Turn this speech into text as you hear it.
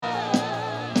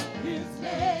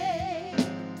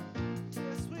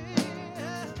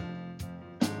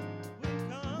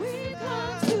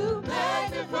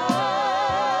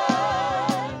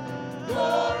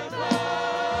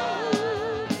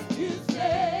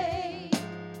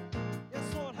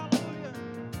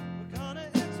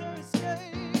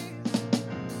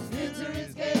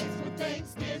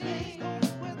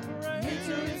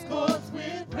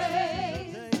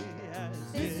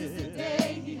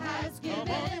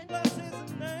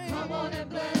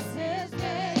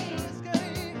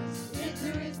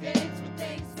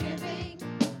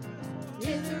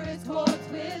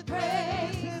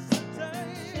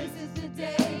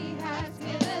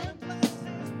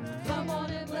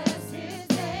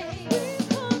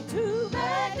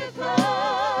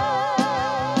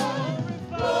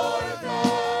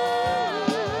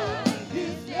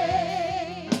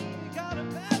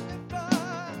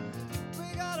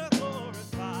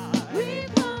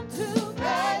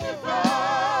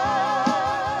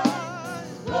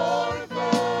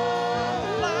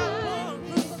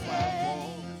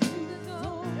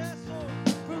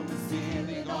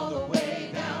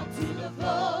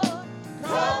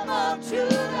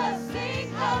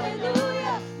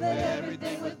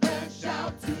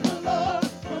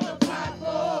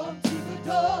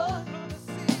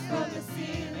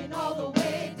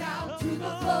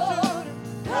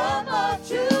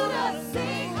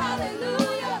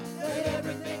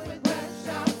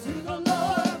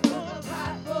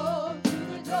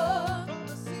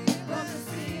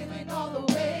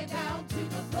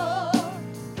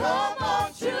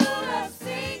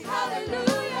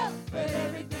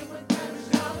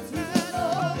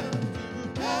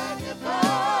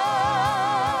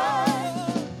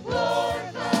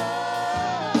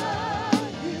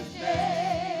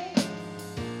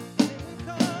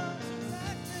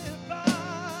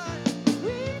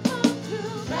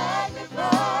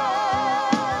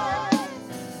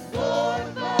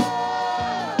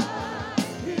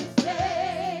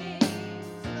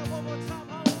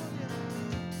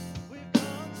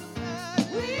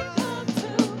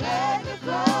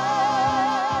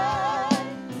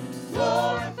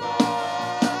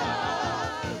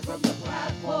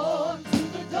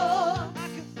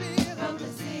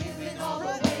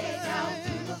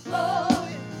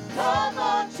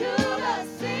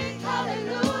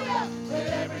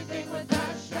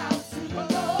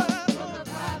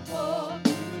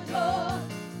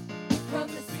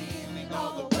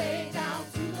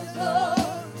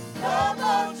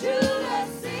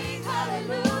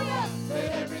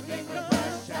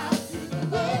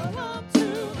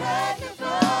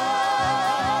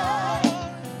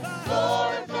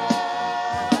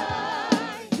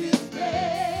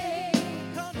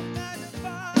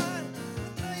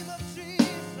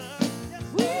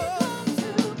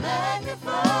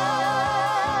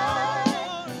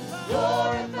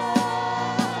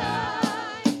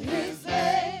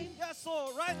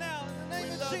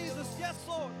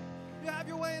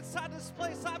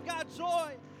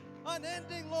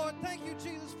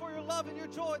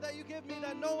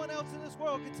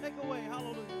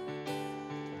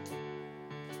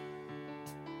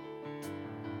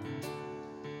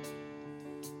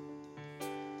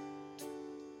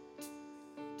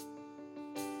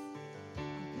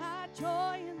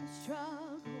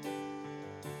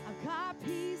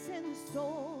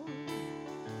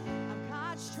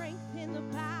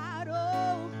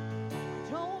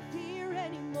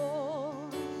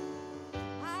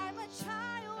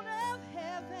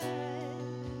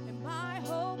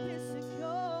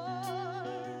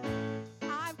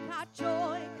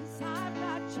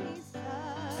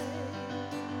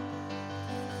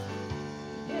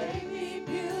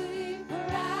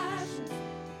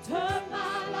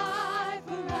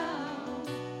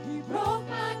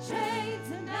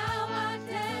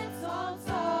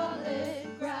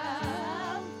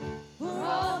For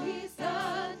all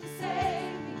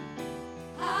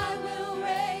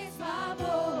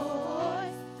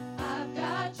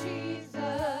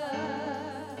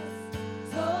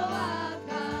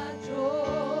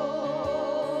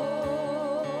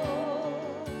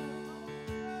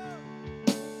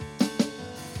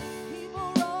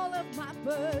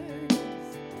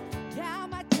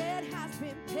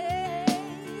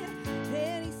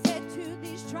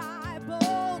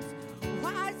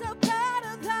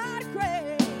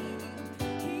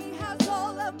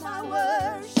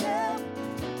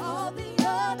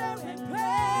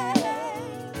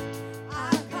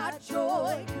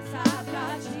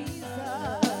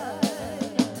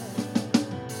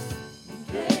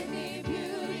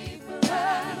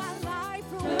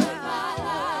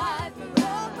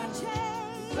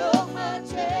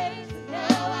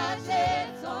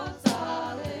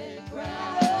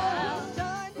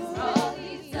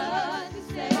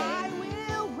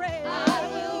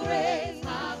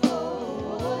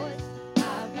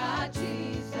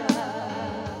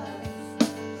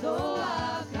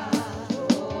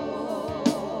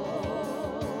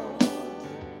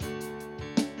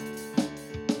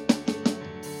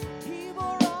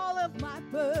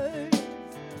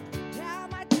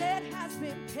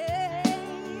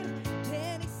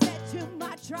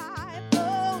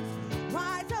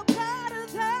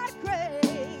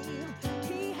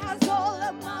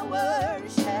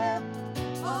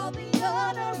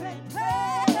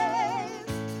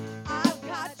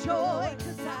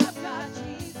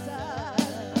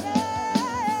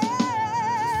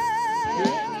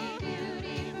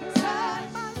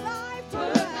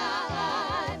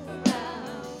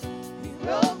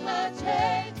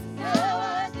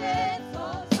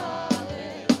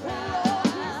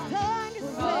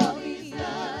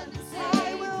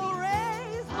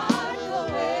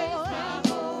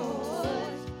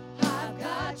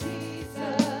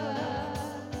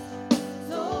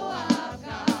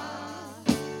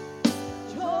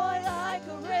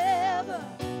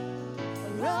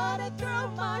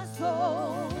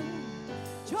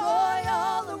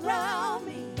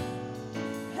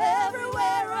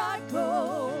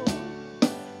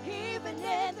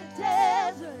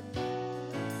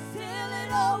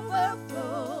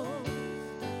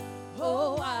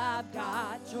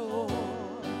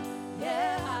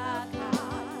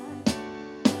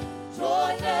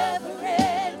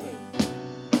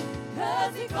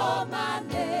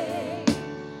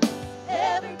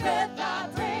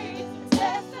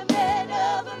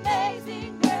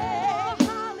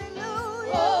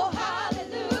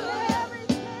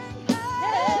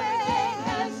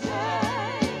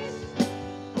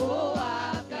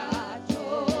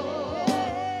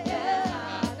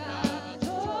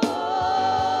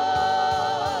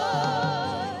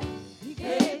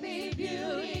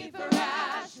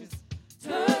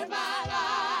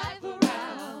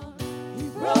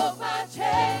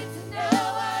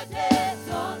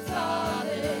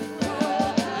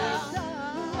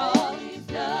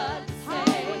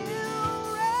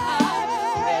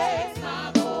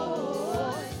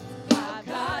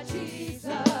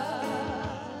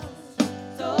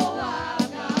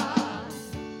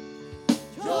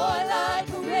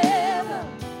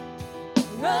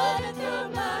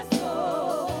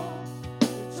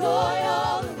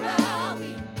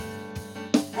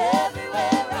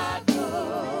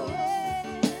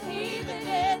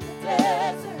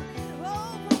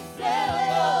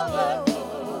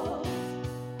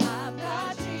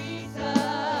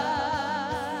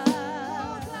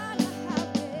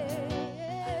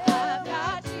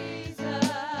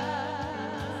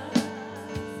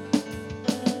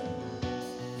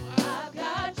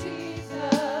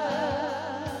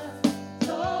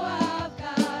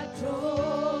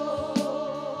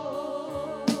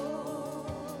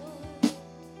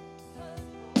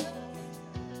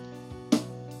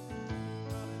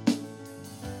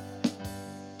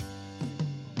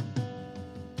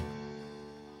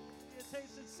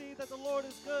that the Lord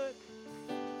is good.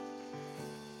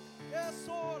 Yes,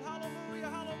 Lord. Hallelujah,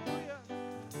 hallelujah.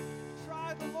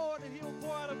 Try the Lord and he will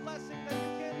pour out a blessing that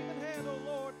you can't even handle,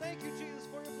 Lord. Thank you, Jesus,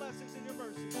 for your blessings and your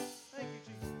mercy. Thank you,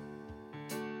 Jesus.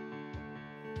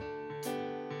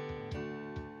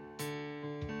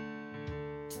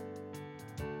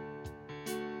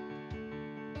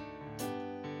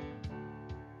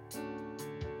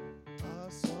 I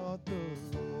sought the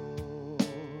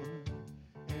Lord,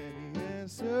 and he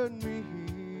answered me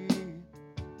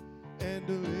and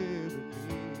delivered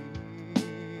me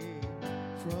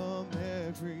from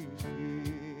every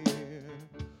fear.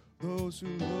 Those who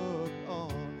look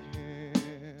on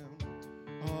him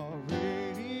are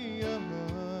radiant.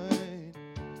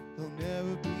 They'll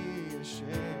never be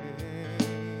ashamed.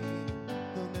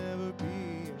 They'll never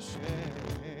be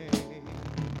ashamed.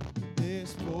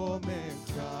 This poor man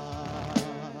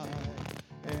cried,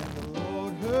 and the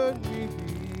Lord heard me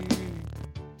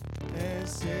and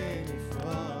saved me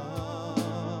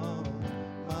from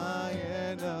my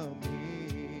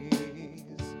enemies.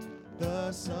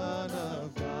 The Son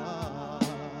of God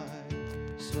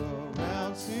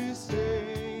surrounds his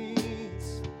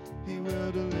saints. He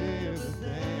will deliver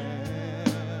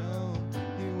them.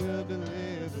 He will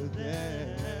deliver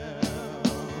them.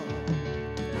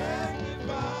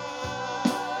 Magnify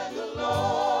the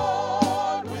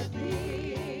Lord with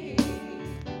me.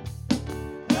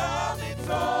 Come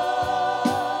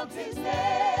exalt his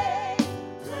name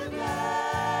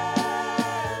together.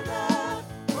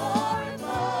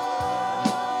 Glorify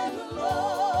the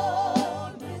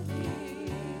Lord with me.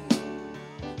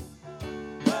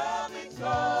 Come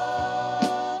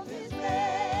exalt his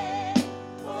name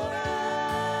forever.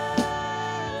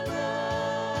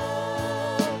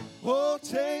 Oh,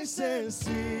 taste and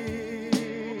see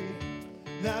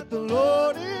that the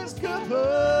Lord is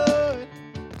good.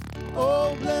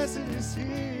 Oh, blessed is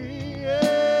he,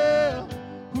 yeah,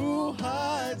 who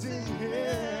hides in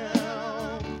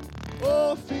him.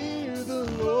 Oh, fear the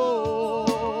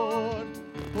Lord.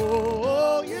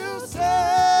 Oh, you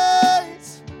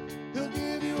saints, he'll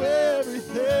give you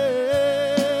everything.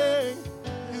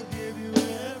 He'll give you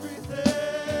everything.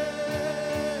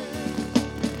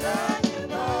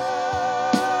 Magnify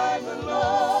the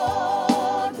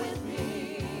Lord with me.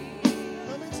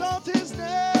 Come exalt his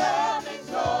name. Come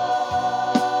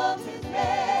exalt his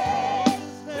name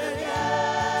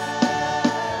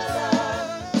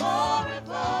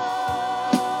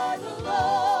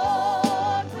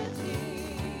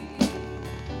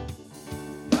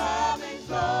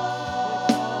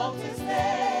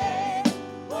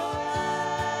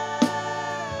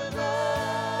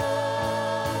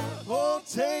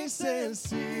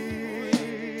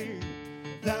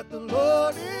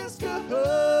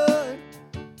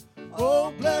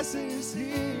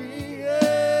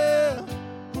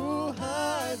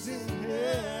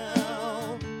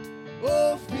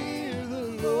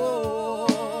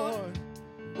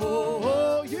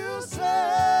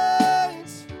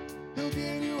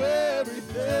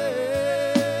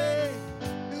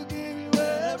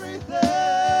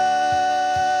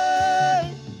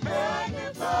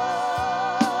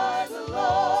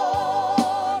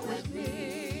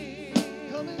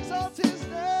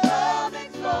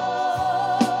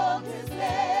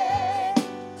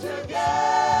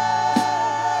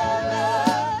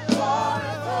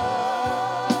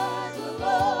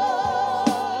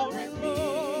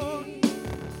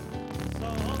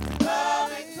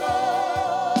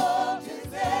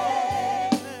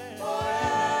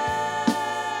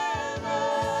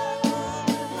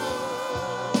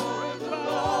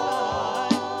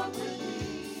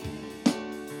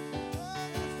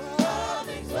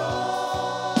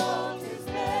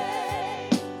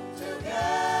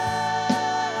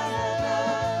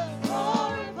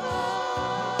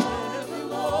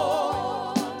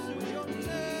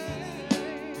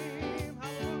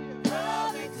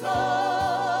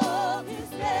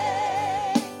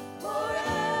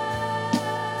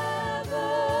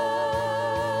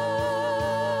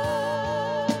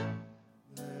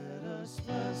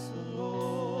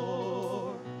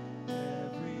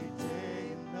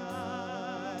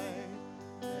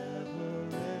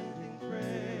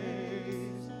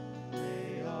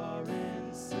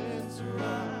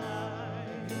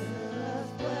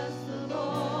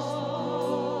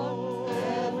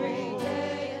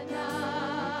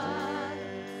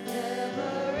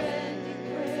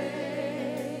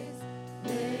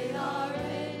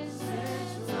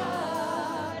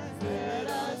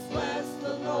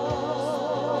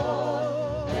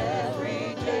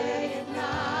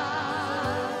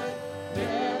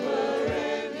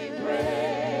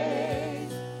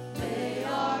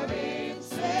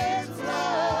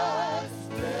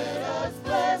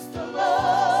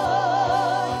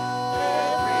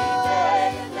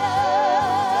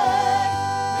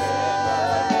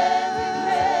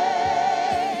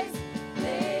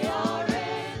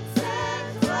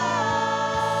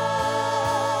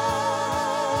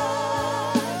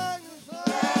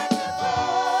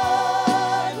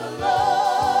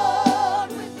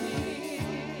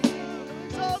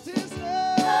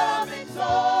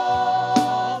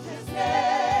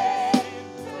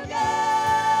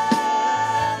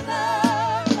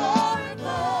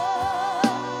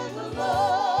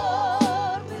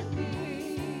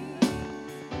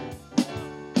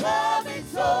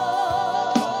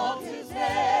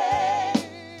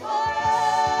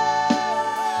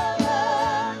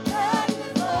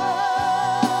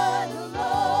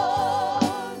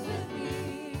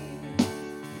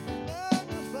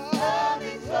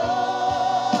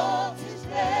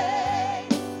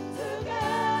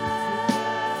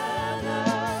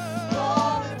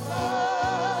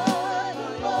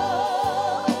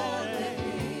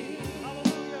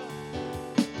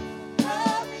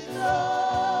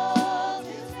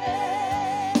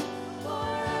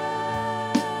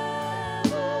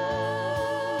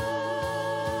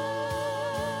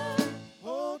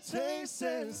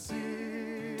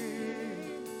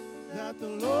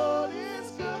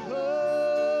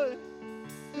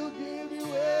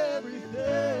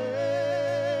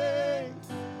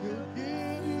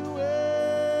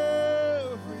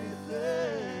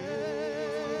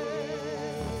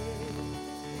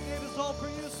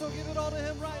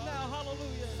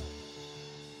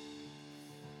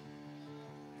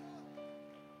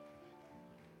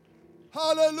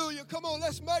Hallelujah. Come on,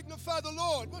 let's magnify the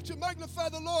Lord. Won't you magnify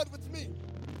the Lord with me?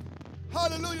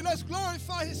 Hallelujah. Let's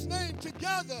glorify his name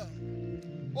together.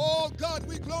 Oh, God,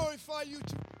 we glorify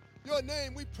your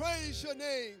name. We praise your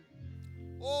name.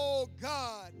 Oh,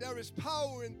 God, there is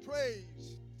power in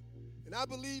praise. And I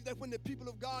believe that when the people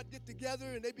of God get together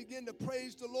and they begin to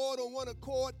praise the Lord on one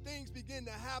accord, things begin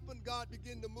to happen. God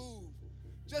begin to move.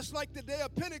 Just like the day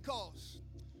of Pentecost,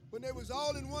 when they was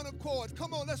all in one accord.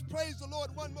 Come on, let's praise the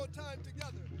Lord one more time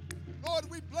together. Lord,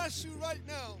 we bless you right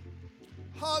now.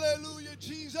 Hallelujah,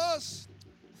 Jesus.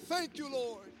 Thank you,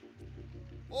 Lord.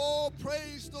 Oh,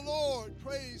 praise the Lord.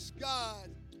 Praise God.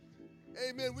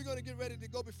 Amen. We're going to get ready to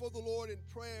go before the Lord in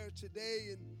prayer today.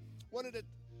 And one of the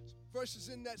verses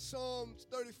in that Psalms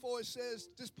 34, it says,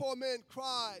 this poor man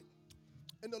cried,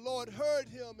 and the Lord heard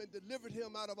him and delivered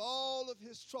him out of all of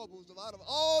his troubles, out of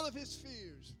all of his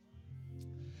fears.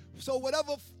 So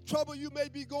whatever trouble you may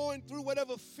be going through,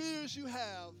 whatever fears you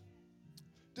have,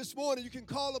 this morning you can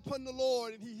call upon the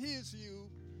Lord and he hears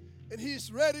you and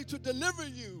he's ready to deliver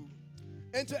you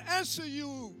and to answer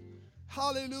you.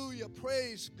 Hallelujah.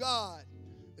 Praise God.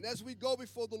 And as we go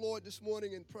before the Lord this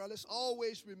morning in prayer, let's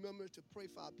always remember to pray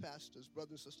for our pastors,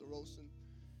 Brother and Sister Rosen.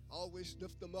 Always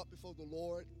lift them up before the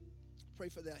Lord. Pray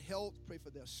for their health. Pray for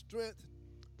their strength.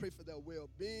 Pray for their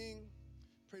well-being.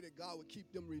 Pray that God would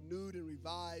keep them renewed and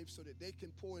revived so that they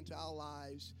can pour into our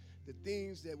lives the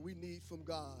things that we need from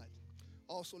God.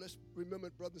 Also, let's remember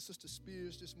Brother and Sister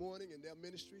Spears this morning and their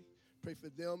ministry. Pray for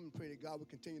them and pray that God will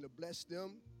continue to bless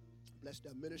them, bless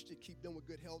their ministry, keep them with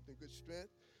good health and good strength.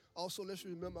 Also, let's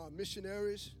remember our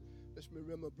missionaries. Let's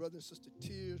remember Brother and Sister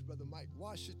Tears, Brother Mike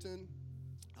Washington.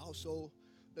 Also,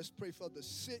 let's pray for the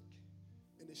sick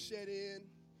and the shed in.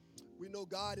 We know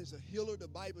God is a healer. The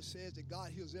Bible says that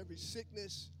God heals every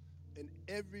sickness and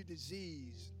every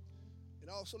disease. And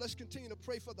also, let's continue to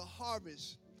pray for the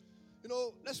harvest. You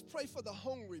know, let's pray for the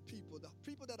hungry people, the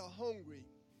people that are hungry,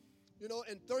 you know,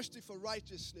 and thirsty for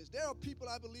righteousness. There are people,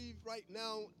 I believe, right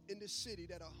now in this city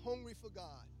that are hungry for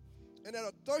God and that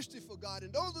are thirsty for God.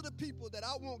 And those are the people that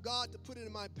I want God to put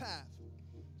in my path.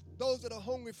 Those that are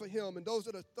hungry for him and those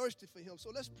that are thirsty for him. So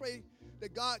let's pray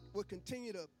that God will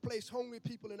continue to place hungry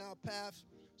people in our paths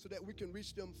so that we can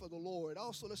reach them for the Lord.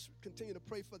 Also, let's continue to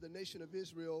pray for the nation of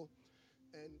Israel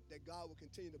and that God will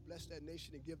continue to bless that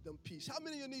nation and give them peace. How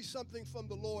many of you need something from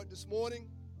the Lord this morning?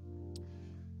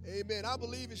 Amen. I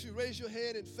believe as you raise your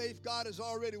hand in faith, God is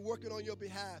already working on your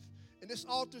behalf. And this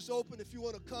altar's open if you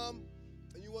want to come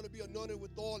and you want to be anointed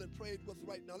with oil and prayed with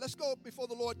right now. Let's go before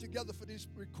the Lord together for these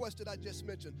requests that I just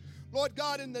mentioned. Lord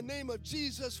God, in the name of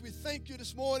Jesus, we thank you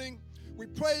this morning. We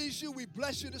praise you. We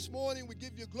bless you this morning. We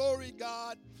give you glory,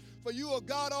 God. For you are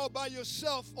God all by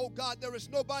yourself, oh God. There is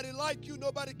nobody like you.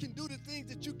 Nobody can do the things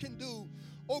that you can do.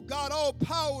 Oh God, all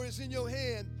power is in your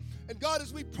hand. And God,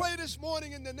 as we pray this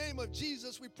morning in the name of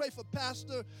Jesus, we pray for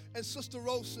Pastor and Sister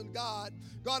Rosen, God.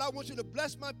 God, I want you to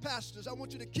bless my pastors. I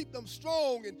want you to keep them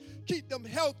strong and keep them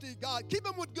healthy, God. Keep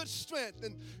them with good strength.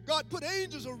 And God, put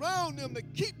angels around them to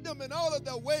keep them in all of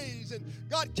their ways. And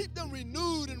God, keep them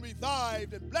renewed and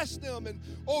revived and bless them. And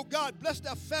oh God, bless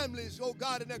their families, oh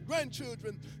God, and their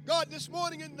grandchildren. God, this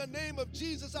morning in the name of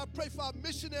Jesus, I pray for our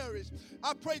missionaries.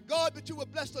 I pray, God, that you will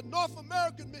bless the North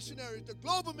American missionaries, the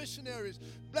global missionaries.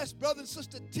 Bless Brother and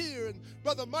Sister Tier and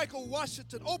Brother Michael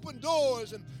Washington. Open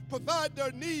doors and provide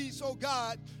their needs, oh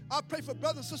God. I pray for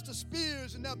Brother and Sister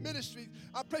Spears and their ministry.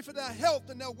 I pray for their health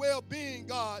and their well-being,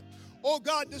 God. Oh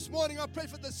God, this morning I pray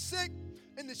for the sick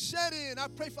and the shed in. I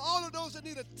pray for all of those that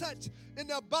need a touch in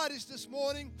their bodies this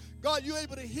morning. God, you're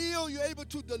able to heal. You're able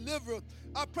to deliver.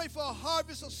 I pray for a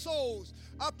harvest of souls.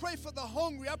 I pray for the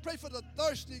hungry. I pray for the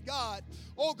thirsty, God.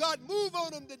 Oh, God, move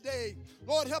on them today.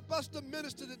 Lord, help us to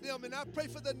minister to them. And I pray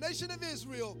for the nation of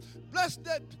Israel. Bless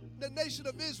the nation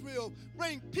of Israel.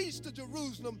 Bring peace to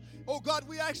Jerusalem. Oh, God,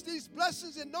 we ask these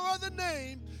blessings in no other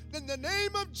name than the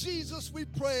name of Jesus we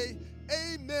pray.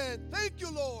 Amen. Thank you,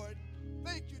 Lord.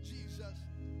 Thank you, Jesus.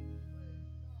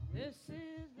 This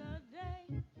is the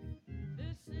day.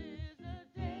 This is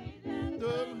the day that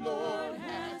the Lord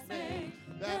has made.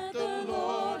 That the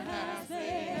Lord has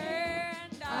made.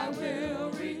 And I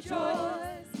will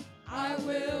rejoice. I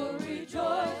will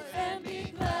rejoice and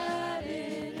be glad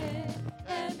in it.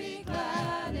 And be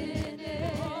glad in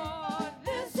it. Oh,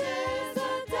 this is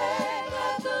the day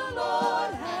that the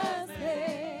Lord has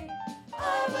made.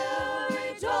 I will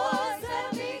rejoice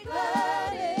and be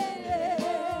glad in it.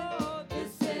 Oh,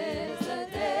 this is the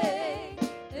day.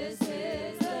 This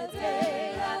is the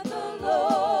day that the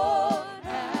Lord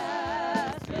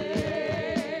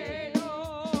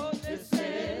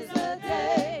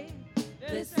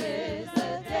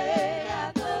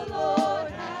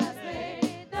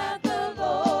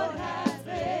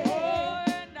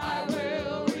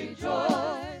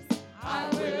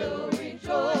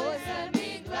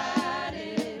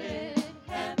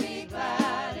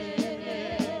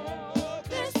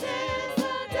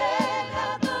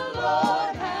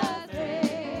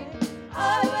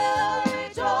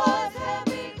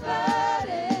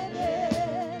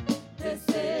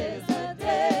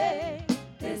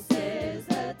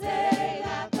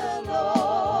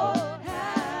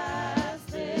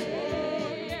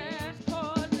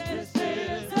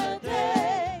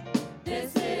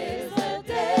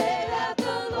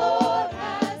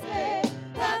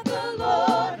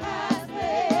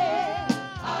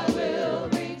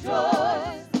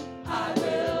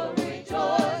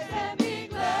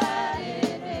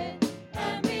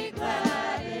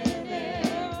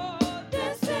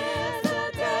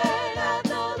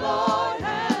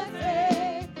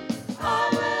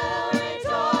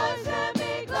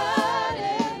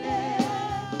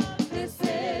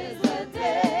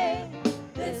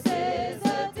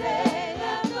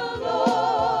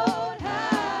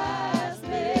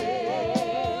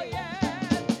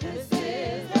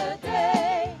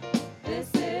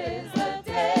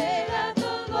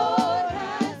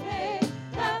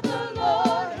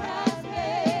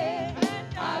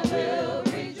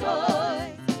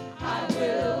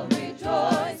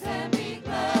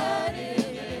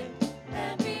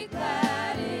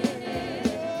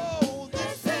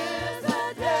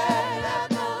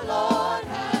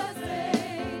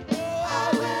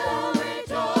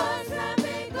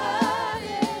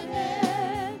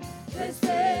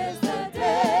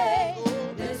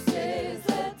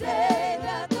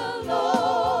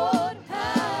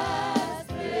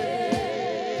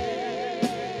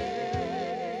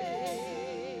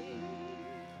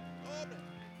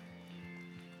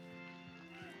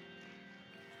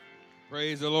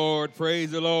Praise the Lord.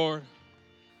 Praise the Lord.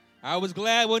 I was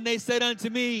glad when they said unto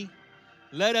me,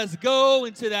 let us go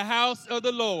into the house of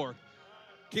the Lord.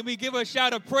 Can we give a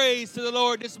shout of praise to the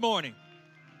Lord this morning?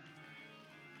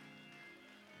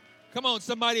 Come on,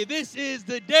 somebody. This is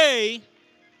the day.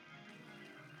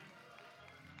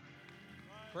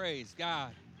 Praise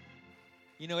God.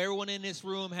 You know, everyone in this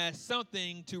room has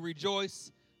something to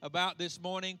rejoice about this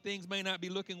morning. Things may not be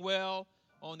looking well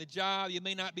on the job. You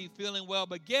may not be feeling well,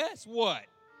 but guess what?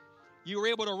 You were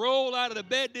able to roll out of the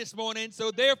bed this morning,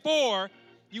 so therefore,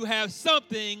 you have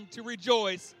something to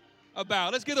rejoice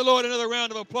about. Let's give the Lord another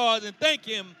round of applause and thank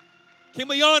Him. Can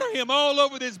we honor Him all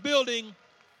over this building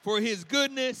for His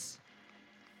goodness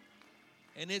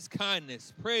and His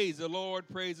kindness? Praise the Lord.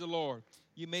 Praise the Lord.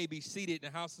 You may be seated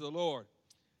in the house of the Lord.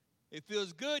 It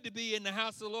feels good to be in the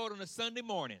house of the Lord on a Sunday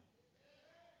morning.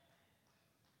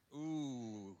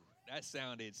 Ooh, that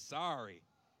sounded sorry.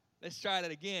 Let's try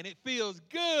that again. It feels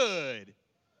good.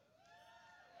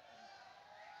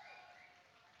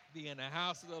 Be in the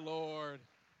house of the Lord.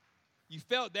 You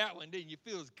felt that one, didn't you?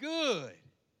 Feels good.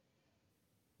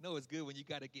 No, it's good when you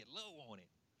got to get low on it.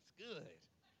 It's good.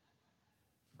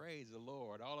 Praise the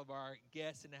Lord. All of our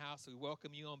guests in the house, we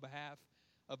welcome you on behalf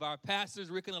of our pastors,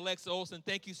 Rick and Alexa Olson.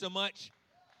 Thank you so much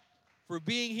for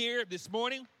being here this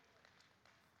morning.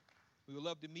 We would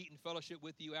love to meet and fellowship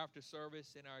with you after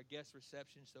service in our guest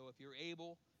reception. So if you're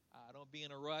able, don't be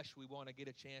in a rush. We want to get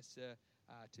a chance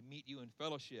to meet you in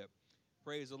fellowship.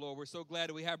 Praise the Lord. We're so glad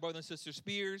that we have Brother and Sister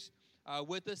Spears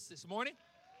with us this morning.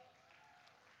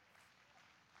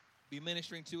 Be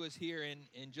ministering to us here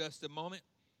in just a moment.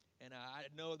 And I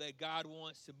know that God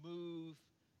wants to move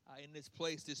in this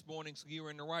place this morning, so you're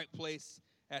in the right place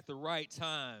at the right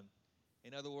time.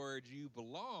 In other words, you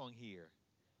belong here.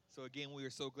 So again, we are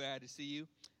so glad to see you.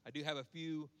 I do have a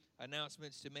few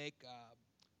announcements to make.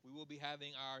 We will be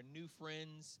having our New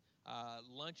Friends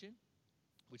luncheon,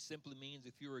 which simply means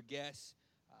if you're a guest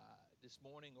this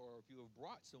morning or if you have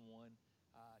brought someone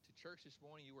to church this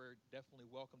morning, you are definitely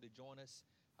welcome to join us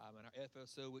in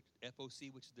our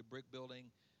FOC, which is the brick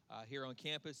building here on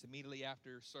campus immediately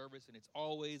after service. And it's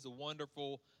always a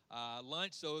wonderful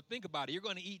lunch. So think about it. You're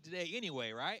going to eat today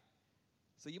anyway, right?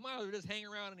 So you might as well just hang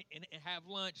around and have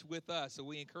lunch with us. So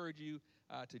we encourage you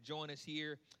to join us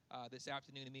here this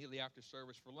afternoon immediately after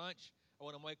service for lunch. I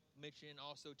want to mention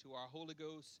also to our Holy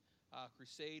Ghost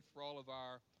Crusade for all of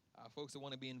our folks that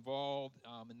want to be involved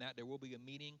in that. There will be a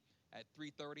meeting at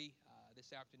 3:30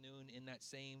 this afternoon in that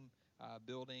same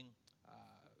building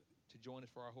to join us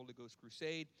for our Holy Ghost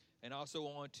Crusade. And also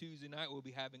on Tuesday night, we'll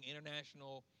be having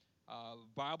International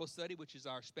Bible Study, which is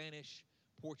our Spanish,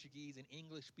 Portuguese, and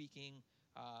English-speaking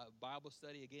Bible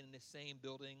study, again, in this same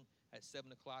building at 7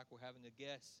 o'clock. We're having a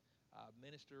guest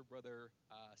minister, Brother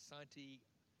Santi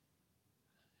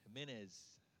Jimenez.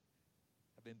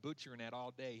 I've been butchering that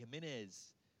all day.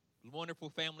 Jimenez, wonderful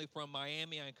family from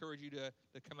Miami. I encourage you to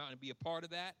come out and be a part of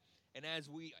that. And as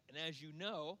you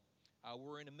know,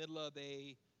 we're in the middle of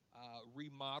a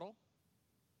remodel.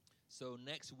 So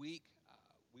next week,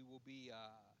 we will be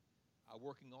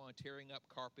working on tearing up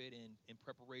carpet in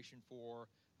preparation for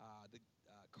the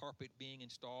carpet being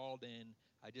installed. And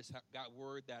I just got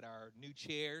word that our new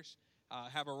chairs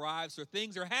have arrived, so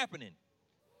things are happening.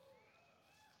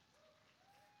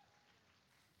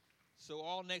 So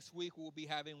all next week, we'll be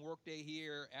having workday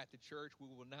here at the church. We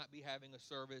will not be having a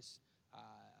service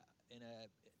in a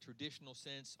traditional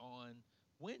sense on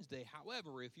Wednesday.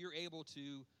 However, if you're able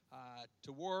to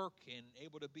work and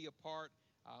able to be a part,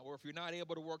 or if you're not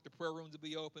able to work, the prayer rooms will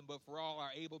be open. But for all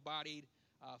our able-bodied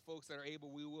folks that are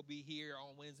able, we will be here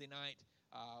on Wednesday night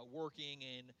working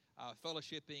and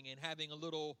fellowshipping and having a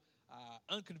little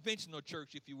unconventional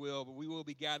church, if you will. But we will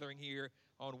be gathering here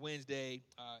on Wednesday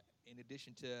in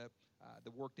addition to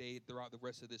the workday throughout the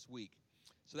rest of this week.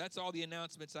 So that's all the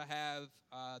announcements I have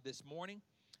this morning.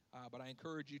 But I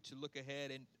encourage you to look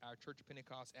ahead in our Church of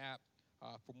Pentecost app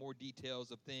for more details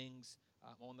of things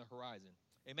on the horizon.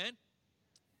 Amen?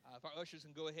 If our ushers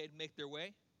can go ahead and make their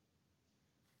way.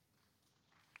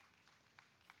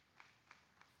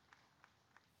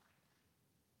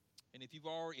 And if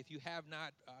you have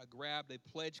not grabbed a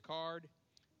pledge card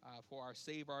for our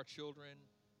Save Our Children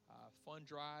fund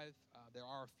drive, there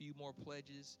are a few more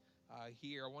pledges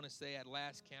here. I want to say at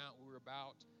last count, we were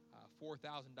about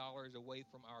 $4,000 away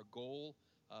from our goal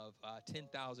of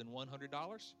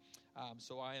 $10,100.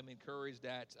 So I am encouraged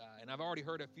that, and I've already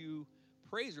heard a few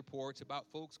praise reports about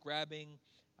folks grabbing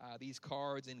these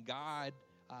cards and God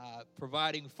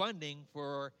providing funding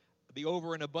for the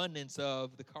over and abundance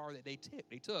of the car that they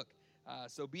took.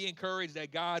 So be encouraged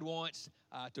that God wants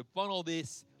to funnel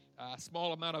this a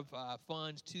small amount of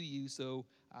funds to you. So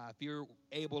if you're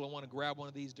able and want to grab one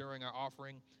of these during our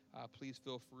offering, please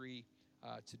feel free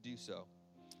to do so.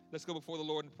 Let's go before the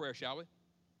Lord in prayer, shall we?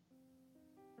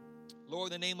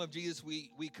 Lord, in the name of Jesus, we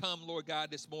come, Lord God,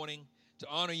 this morning to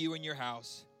honor you in your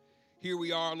house. Here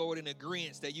we are, Lord, in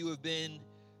agreement that you have been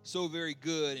so very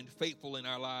good and faithful in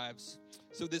our lives.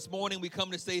 So this morning we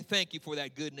come to say thank you for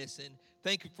that goodness and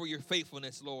thank you for your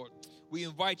faithfulness, Lord. We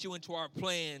invite you into our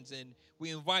plans and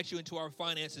we invite you into our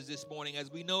finances this morning, as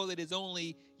we know that it's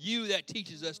only you that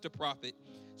teaches us to profit.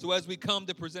 So as we come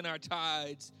to present our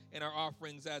tithes and our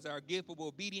offerings as our gift of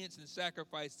obedience and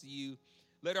sacrifice to you,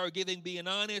 let our giving be an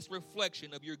honest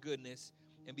reflection of your goodness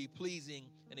and be pleasing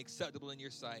and acceptable in your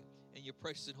sight. In your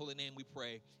precious and holy name we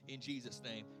pray, in Jesus'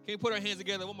 name. Can we put our hands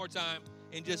together one more time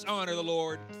and just honor the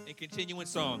Lord and continue in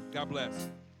song? God bless.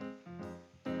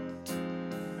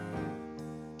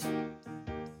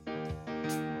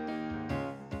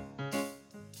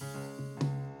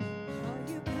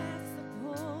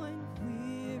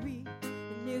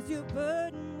 Your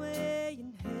burden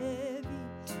weighing heavy,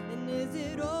 and is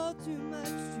it all too much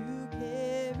to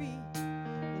carry?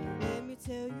 Well, let me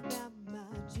tell you about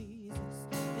my Jesus.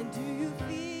 And do you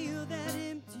feel that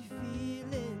empty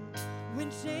feeling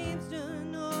when shame's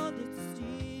done all it's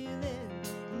stealing?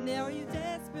 And now you're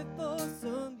desperate for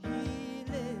some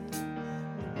healing.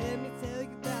 Well, let me tell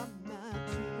you about my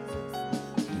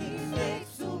Jesus. He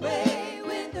makes a way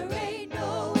when there ain't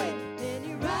no way, and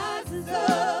he rises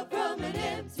up from an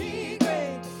empty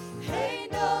grave.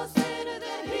 Ain't no sinner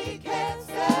that he can't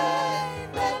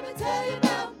save. Let me tell you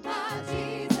about my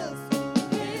Jesus.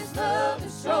 His love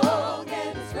is strong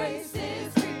and his grace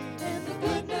is free. And the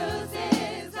good news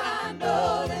is I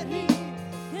know that he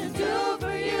can do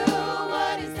for you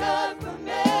what he's done for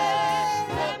me.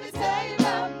 Let me tell you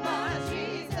about my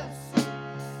Jesus.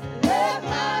 Let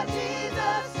my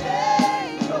Jesus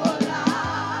change your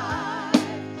life.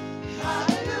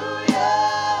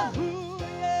 Hallelujah. Ooh,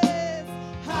 yes.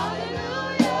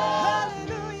 Hallelujah.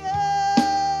 Hallelujah.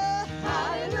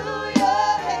 Hallelujah.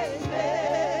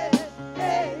 Amen.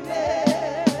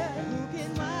 Amen. Who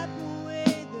can wipe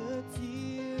away the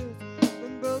tears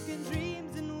from broken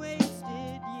dreams and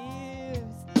wasted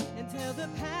years and tell the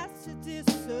past to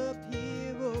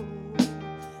disappear? Oh,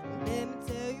 let me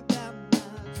tell you about my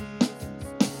Jesus.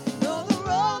 Though the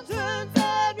road turns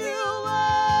and you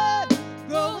would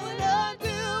go and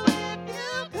undo if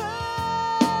you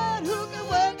could, who can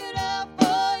work it out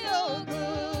for your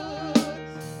good?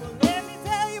 Well, let me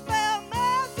tell you about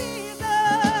my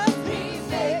Jesus. He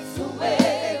makes a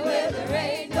way where there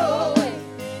ain't no way,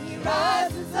 and he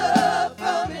rises up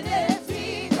from an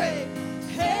empty grave.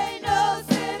 Ain't no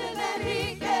sinner that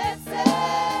he can't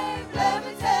save. Let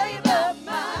me tell you about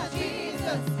my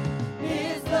Jesus.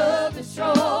 His love is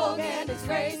strong and his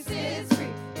grace is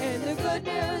free. And the good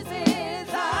news is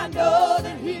I know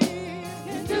that he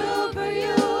can do for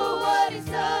you what he's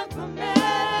done for me.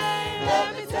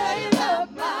 Let me tell you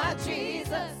about my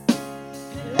Jesus.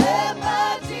 Let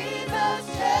my Jesus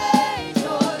change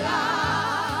your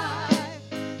life.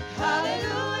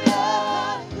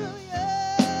 Hallelujah.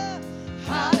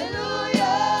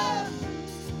 Hallelujah.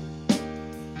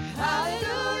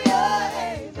 Hallelujah.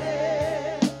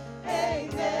 Amen.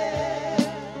 Amen.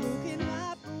 Who can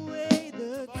wipe away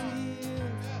the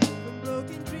tears from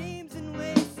broken dreams and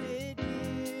wasted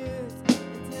years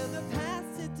and tell the past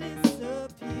to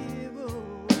disappear?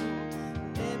 Oh,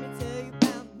 let me tell you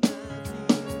about my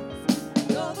Jesus.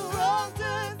 Though the wrong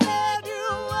turns and you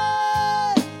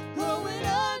would go and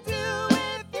undo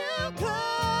if you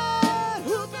could,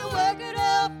 who can work it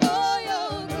out for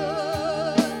your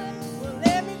good? Well,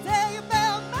 let me tell you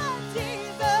about my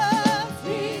Jesus.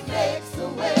 He makes a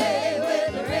way where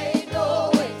there ain't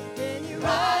no way, and he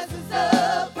rises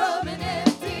up from an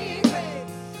empty grave.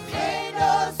 Ain't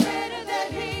no sinner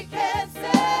that he can't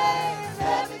save.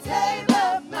 Let me tell you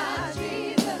about my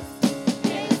Jesus.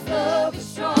 His love is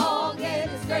strong and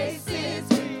his grace is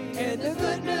free. And the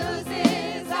good news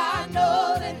is I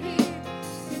know that he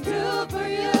can do for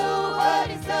you what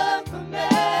he's done for me.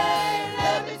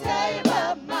 Let me tell you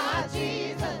about my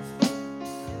Jesus.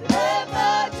 Let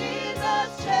my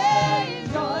Jesus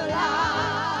change your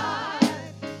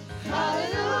life.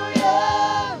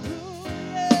 Hallelujah. Ooh,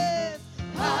 yes.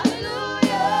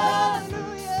 Hallelujah.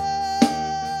 Hallelujah.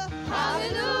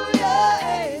 Hallelujah.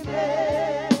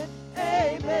 Amen.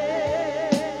 Amen.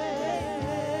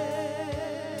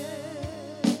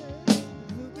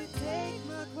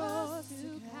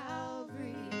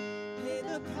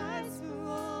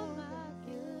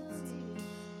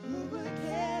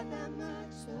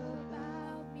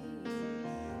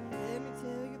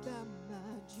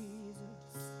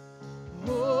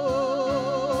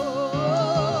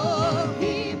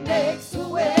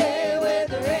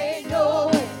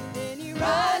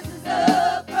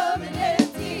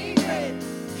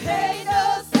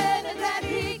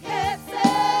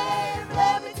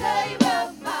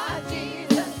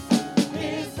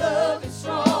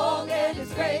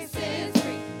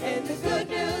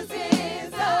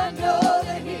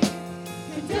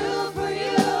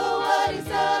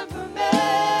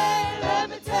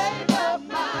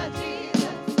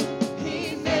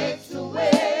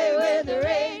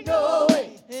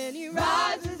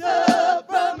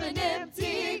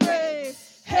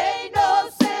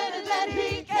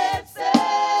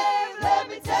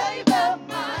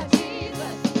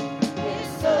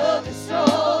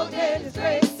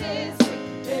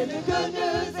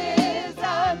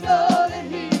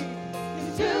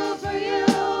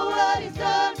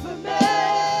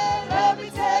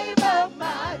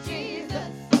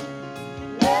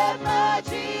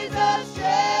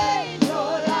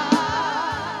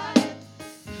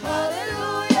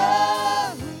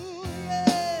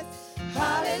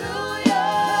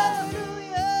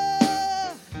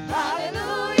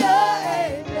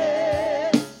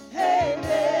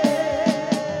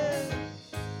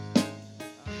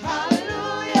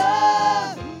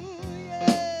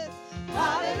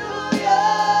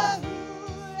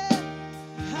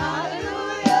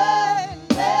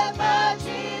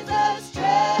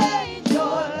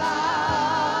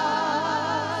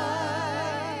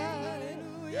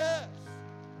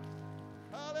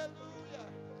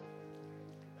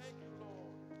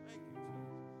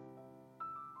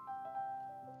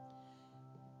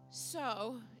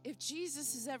 So, if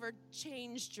Jesus has ever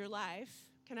changed your life,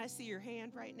 can I see your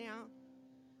hand right now?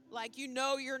 Like you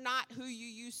know you're not who you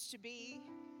used to be.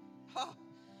 Oh,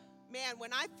 man,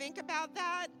 when I think about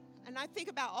that, and I think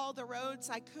about all the roads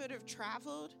I could have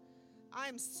traveled,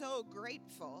 I'm so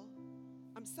grateful.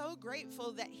 I'm so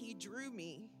grateful that he drew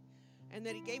me and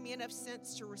that he gave me enough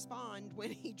sense to respond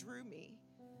when he drew me.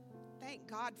 Thank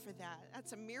God for that.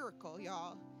 That's a miracle,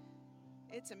 y'all.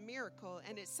 It's a miracle,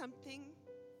 and it's something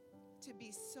to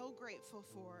be so grateful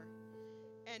for.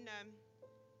 And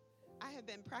I have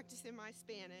been practicing my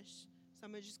Spanish, so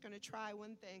I'm just going to try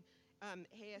one thing.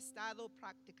 He estado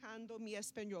practicando mi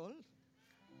español.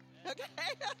 Okay?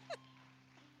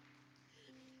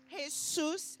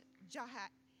 Jesús ya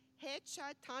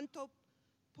hecha tanto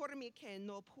por mí que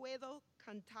no puedo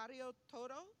cantarlo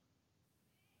todo.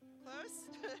 Close?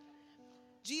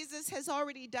 Jesus has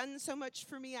already done so much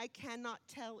for me, I cannot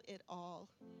tell it all.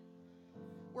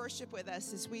 Worship with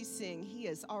us as we sing. He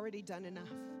has already done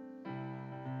enough.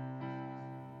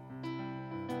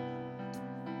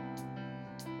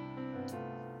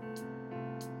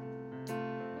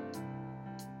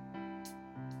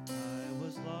 I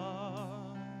was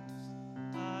lost,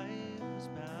 I was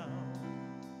bound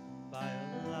by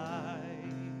a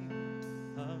life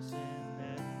of sin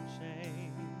and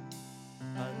shame,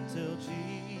 until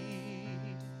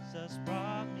Jesus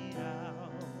brought me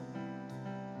out,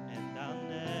 and I'll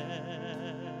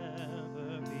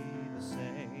never be the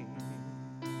same.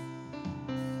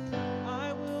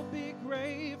 I will be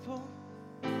grateful,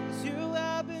 'cause you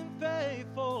have been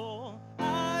faithful.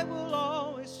 I will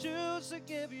always choose to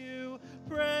give you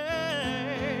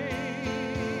praise.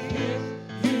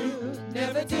 You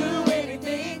never do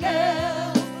anything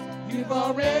else. You've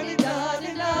already done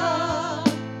enough.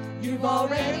 You've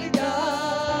already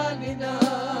done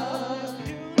enough.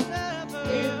 You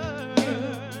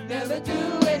never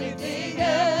do anything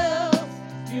else.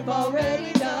 You've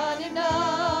already done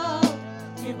enough.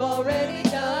 You've already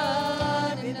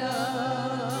done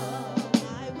enough.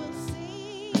 I will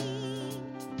sing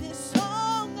this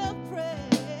song of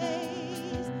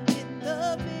praise in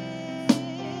the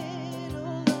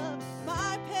middle of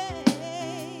my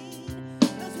pain.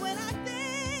 'Cause when I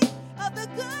think of the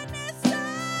goodness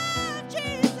of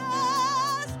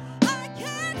Jesus, I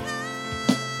can't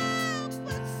help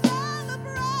but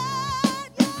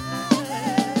celebrate.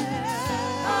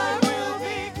 Yeah. I will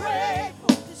be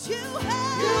grateful. 'Cause you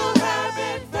You have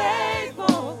been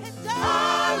faithful.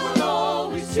 I will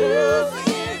always choose to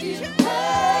give you praise.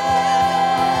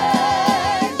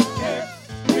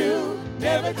 You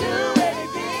never do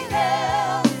anything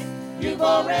else. You've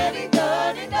already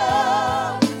done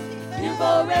enough. You've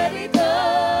already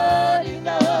done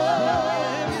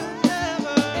enough.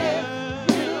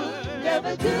 You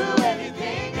never do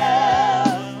anything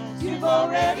else. You've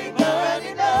already done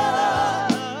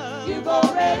enough. You've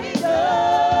already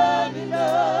done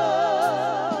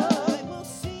enough. I will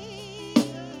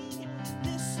sing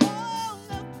this song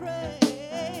of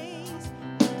praise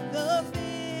in the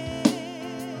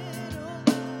middle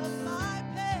of my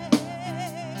pain.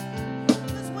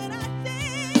 'Cause when I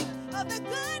think of the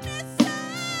goodness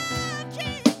of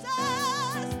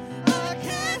Jesus, I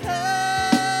can't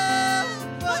help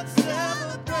but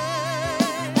celebrate.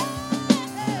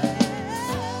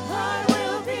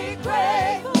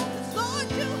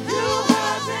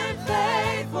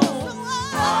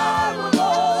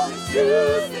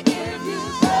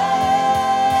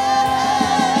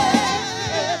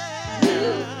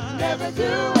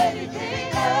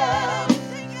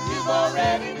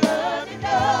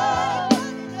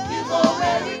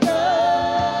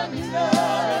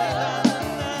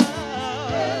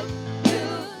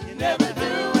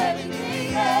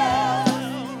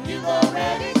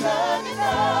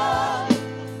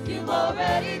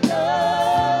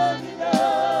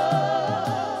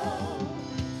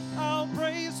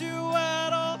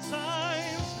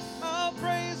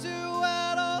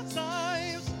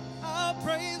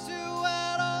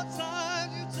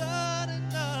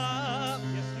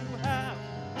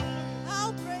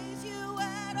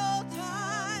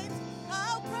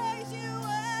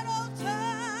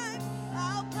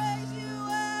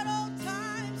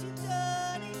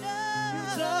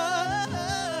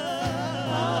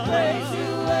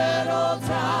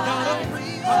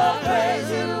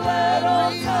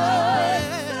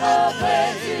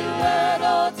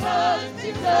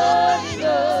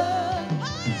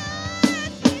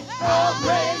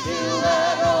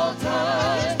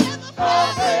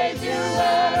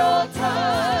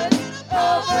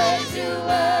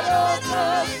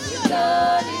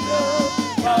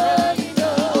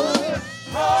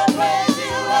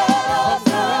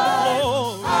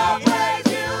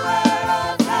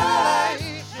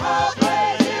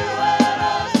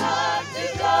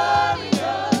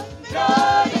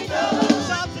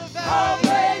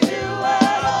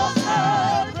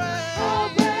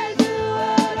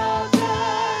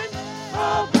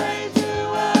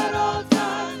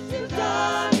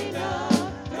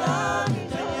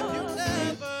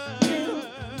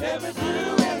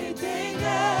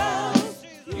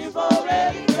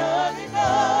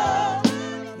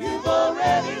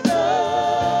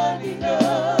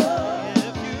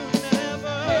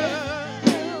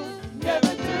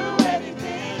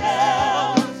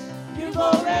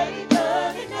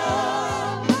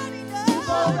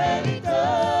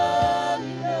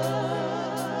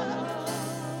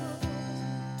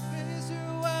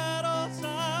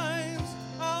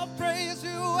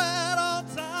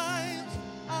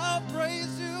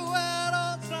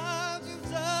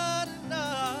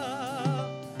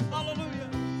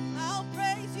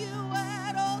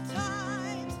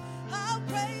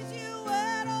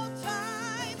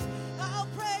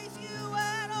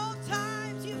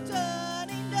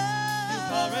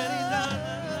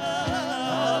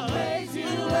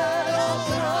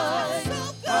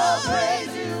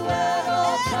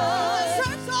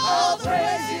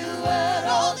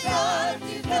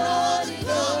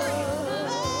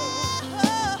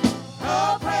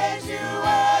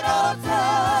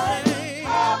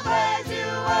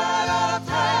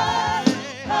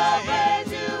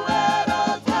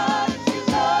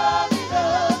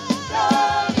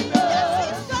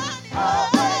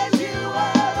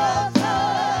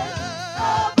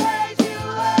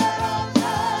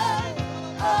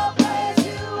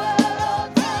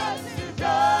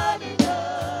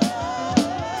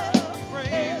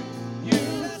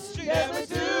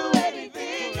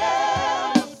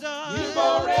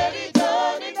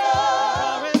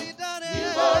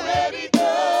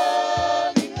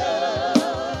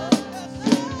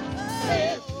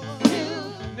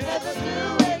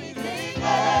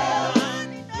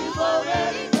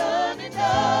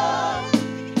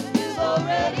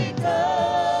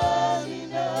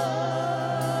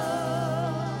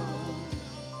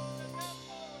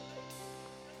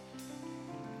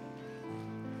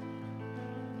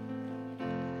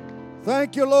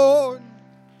 Thank you, Lord.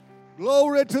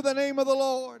 Glory to the name of the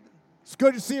Lord. It's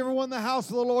good to see everyone in the house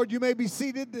of the Lord. You may be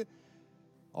seated.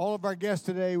 All of our guests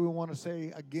today, we want to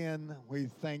say again, we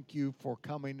thank you for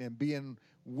coming and being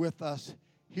with us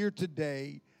here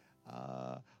today.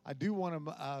 I do want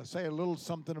to say a little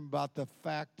something about the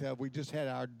fact we just had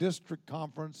our district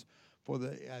conference for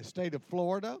the state of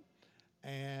Florida,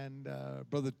 and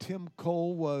Brother Tim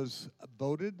Cole was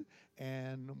voted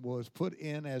and was put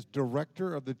in as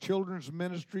director of the children's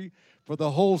ministry for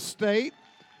the whole state.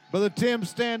 Brother Tim,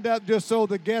 stand up just so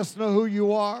the guests know who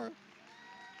you are.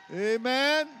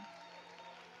 Amen.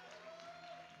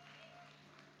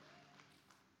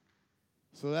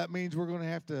 So that means we're going to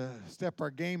have to step our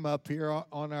game up here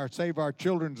on our Save Our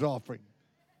Children's offering.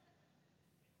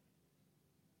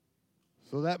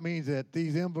 So that means that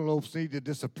these envelopes need to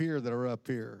disappear that are up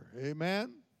here.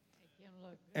 Amen?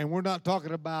 And we're not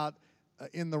talking about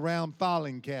in the round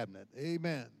filing cabinet.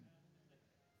 Amen.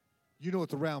 You know what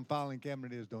the round filing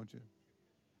cabinet is, don't you?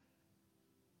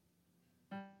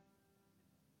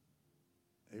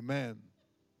 Amen.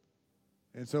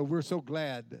 And so we're so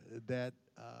glad that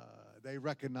they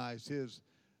recognize his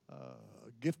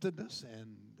giftedness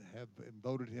and have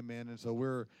voted him in. And so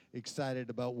we're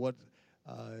excited about what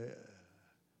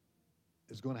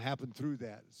is going to happen through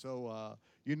that. So,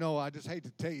 I just hate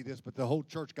to tell you this, but the whole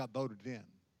church got voted in.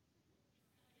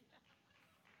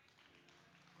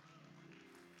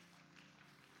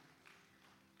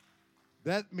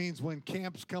 That means when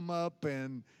camps come up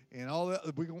and all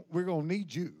that, we're going to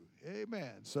need you.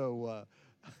 Amen. So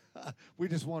we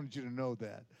just wanted you to know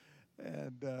that.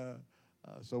 And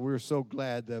so we're so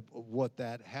glad that what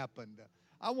that happened.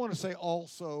 I want to say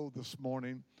also this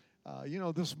morning,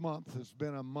 this month has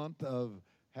been a month of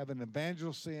having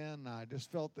evangelist in. I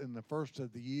just felt in the first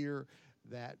of the year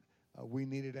that we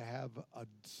needed to have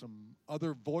some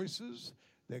other voices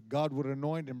that God would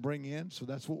anoint and bring in. So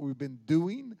that's what we've been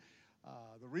doing.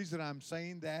 The reason I'm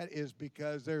saying that is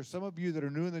because there's some of you that are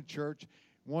new in the church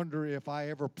wonder if I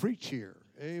ever preach here.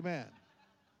 Amen.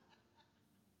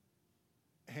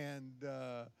 And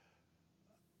the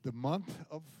month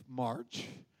of March,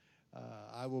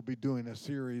 I will be doing a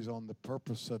series on the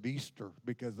purpose of Easter,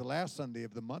 because the last Sunday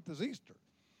of the month is Easter.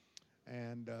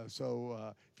 And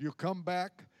so if you come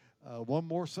back one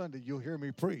more Sunday, you'll hear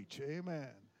me preach. Amen.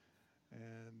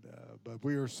 And but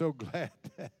we are so glad.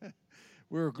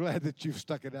 We're glad that you've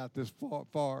stuck it out this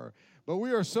far. But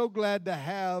we are so glad to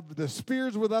have the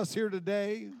Spears with us here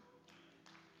today.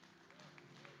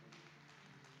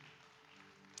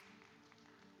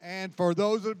 And for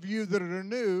those of you that are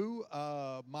new,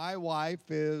 my wife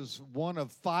is one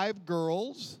of 5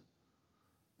 girls.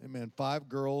 Amen. 5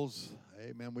 girls.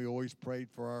 Amen. We always prayed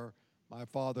for my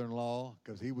father-in-law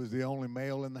because he was the only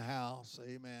male in the house.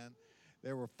 Amen.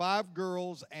 There were 5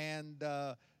 girls, and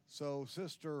so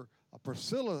Sister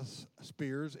Priscilla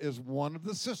Spears is one of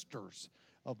the sisters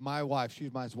of my wife.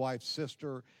 She's my wife's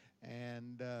sister,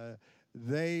 and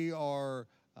they are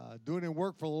doing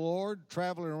work for the Lord,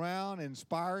 traveling around,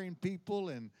 inspiring people,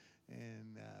 and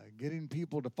getting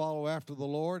people to follow after the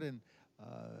Lord. And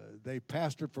they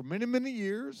pastored for many, many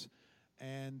years,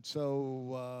 and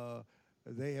so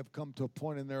they have come to a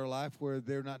point in their life where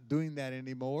they're not doing that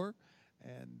anymore,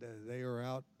 and they are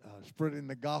out spreading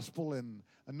the gospel in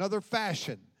another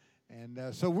fashion.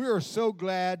 And so we are so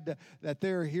glad that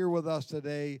they're here with us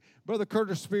today. Brother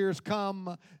Curtis Spears,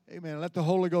 come. Amen. Let the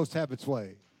Holy Ghost have its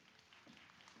way.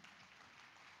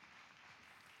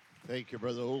 Thank you,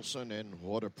 Brother Olson, and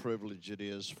what a privilege it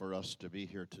is for us to be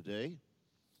here today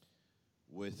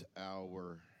with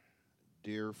our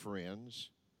dear friends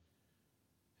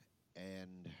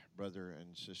and Brother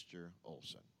and Sister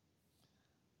Olson.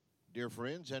 Dear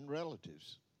friends and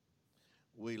relatives,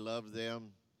 we love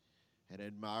them and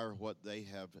admire what they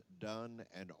have done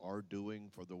and are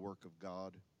doing for the work of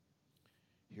God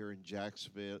here in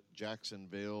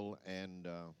Jacksonville and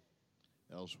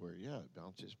elsewhere. Yeah, it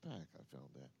bounces back. I found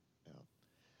that. Yeah.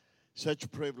 Such a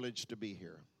privilege to be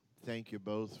here. Thank you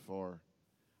both for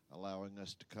allowing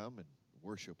us to come and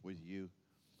worship with you.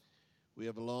 We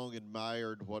have long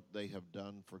admired what they have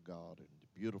done for God, and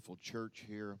the beautiful church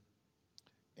here.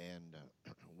 And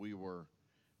we were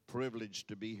privileged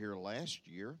to be here last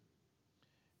year.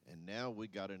 And now we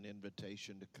got an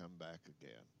invitation to come back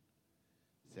again.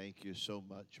 Thank you so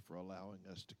much for allowing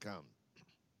us to come.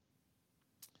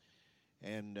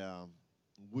 And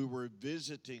we were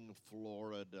visiting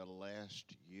Florida last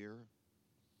year,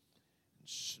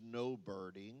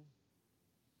 snowbirding,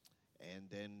 and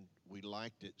then we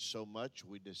liked it so much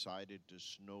we decided to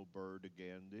snowbird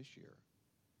again this year.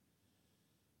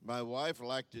 My wife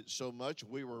liked it so much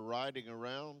we were riding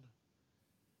around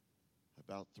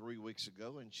about 3 weeks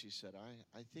ago, and she said,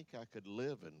 I think I could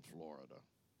live in Florida.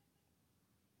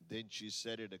 Then she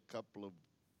said it a couple of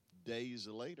days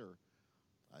later,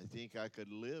 I think I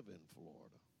could live in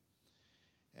Florida.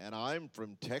 And I'm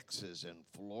from Texas, and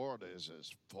Florida is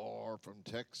as far from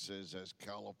Texas as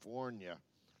California.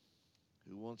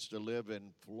 Who wants to live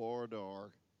in Florida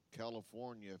or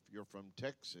California if you're from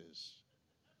Texas?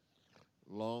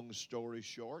 Long story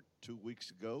short, 2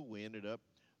 weeks ago, we ended up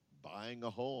buying a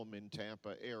home in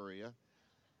Tampa area.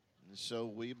 And so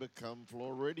we become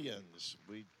Floridians.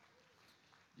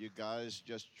 You guys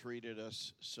just treated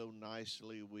us so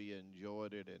nicely. We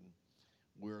enjoyed it, and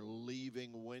we're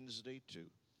leaving Wednesday to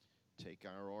take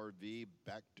our RV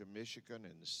back to Michigan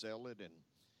and sell it and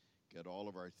get all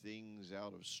of our things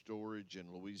out of storage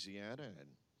in Louisiana and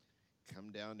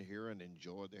come down here and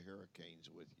enjoy the Hurricanes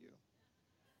with you.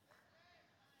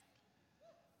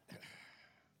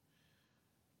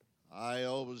 I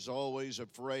was always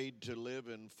afraid to live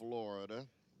in Florida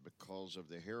because of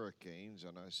the hurricanes,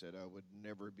 and I said I would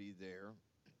never be there.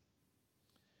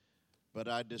 But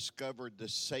I discovered the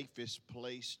safest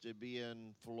place to be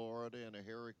in Florida in a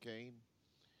hurricane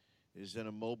is in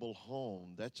a mobile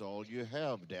home. That's all you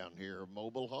have down here,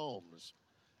 mobile homes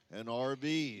and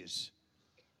RVs.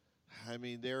 I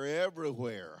mean, they're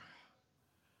everywhere.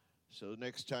 So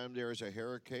next time there's a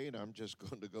hurricane, I'm just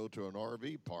going to go to an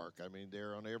RV park. I mean,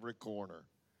 they're on every corner.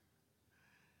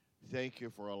 Thank you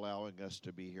for allowing us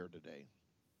to be here today.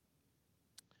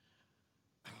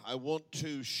 I want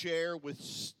to share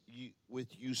with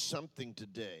you something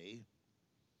today,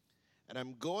 and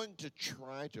I'm going to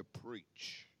try to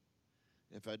preach.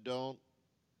 If I don't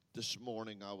this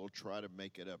morning, I will try to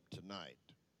make it up tonight.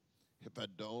 If I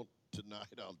don't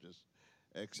tonight, I'll just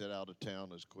exit out of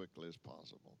town as quickly as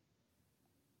possible.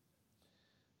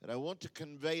 And I want to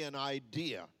convey an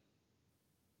idea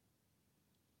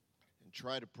and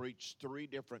try to preach 3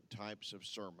 different types of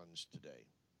sermons today.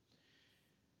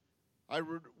 I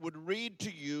would read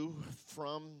to you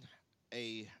from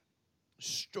a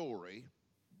story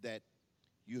that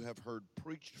you have heard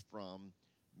preached from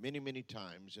many, many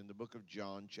times in the book of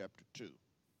John, chapter 2.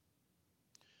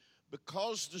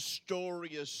 Because the story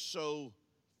is so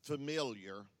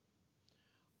familiar,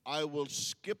 I will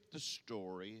skip the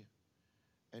story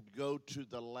and go to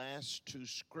the last 2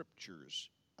 scriptures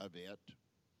of it,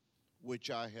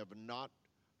 which I have not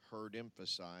heard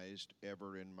emphasized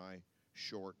ever in my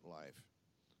short life.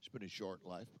 It's been a short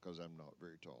life because I'm not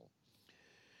very tall.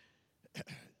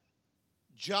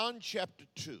 John chapter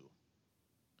 2.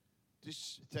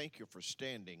 Thank you for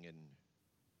standing, and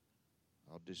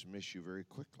I'll dismiss you very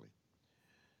quickly.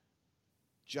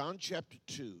 John chapter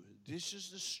 2. This is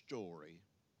the story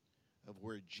of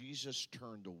where Jesus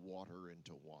turned the water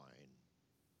into wine.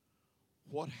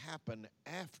 What happened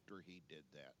after he did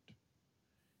that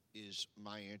is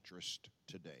my interest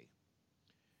today.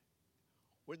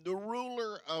 When the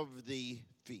ruler of the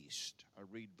feast, I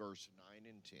read verse 9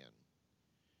 and 10,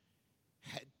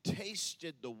 had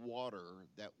tasted the water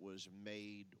that was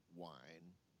made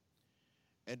wine,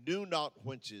 and knew not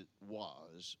whence it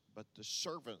was, but the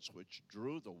servants which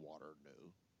drew the water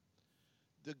knew,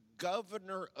 the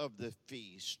governor of the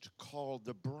feast called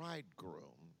the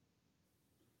bridegroom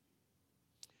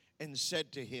and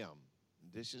said to him,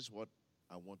 this is what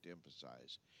I want to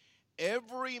emphasize,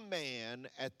 every man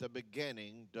at the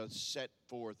beginning doth set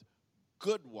forth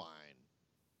good wine,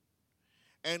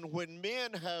 and when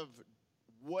men have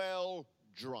well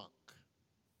drunk,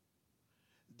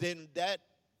 then that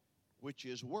which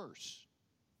is worse,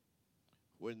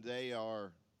 when they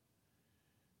are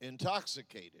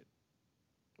intoxicated,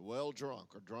 well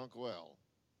drunk or drunk well,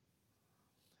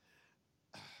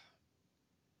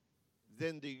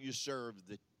 then you serve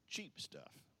the cheap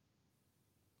stuff.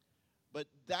 But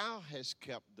thou hast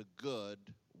kept the good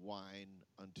wine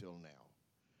until now.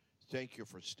 Thank you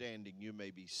for standing. You may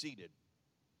be seated.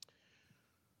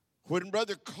 When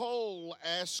Brother Cole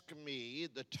asked me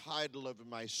the title of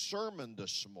my sermon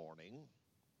this morning,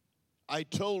 I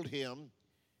told him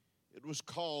it was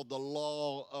called The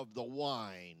Law of the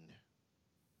Wine.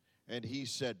 And he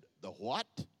said, the what?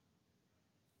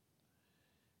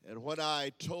 And when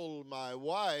I told my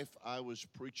wife I was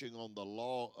preaching on the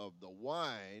law of the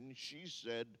wine, she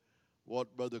said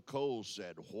what Brother Cole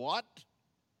said. What?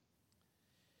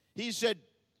 He said,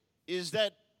 is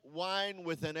that wine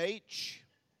with an H?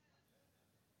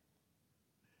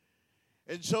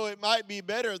 And so it might be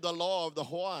better, the law of the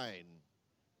wine.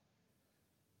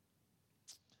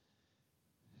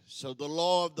 So the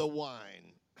law of the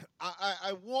wine.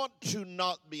 I want to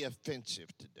not be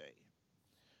offensive today.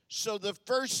 So the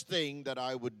first thing that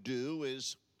I would do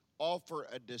is offer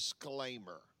a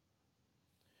disclaimer.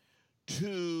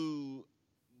 to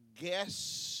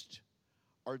guests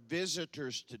or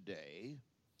visitors today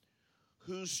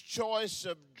whose choice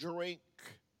of drink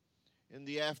in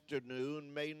the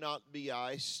afternoon may not be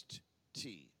iced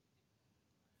tea.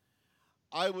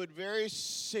 I would very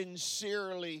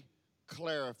sincerely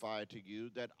clarify to you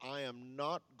that I am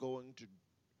not going to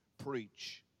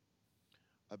preach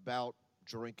about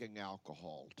drinking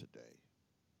alcohol today.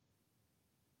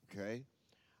 Okay?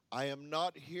 I am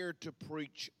not here to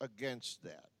preach against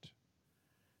that.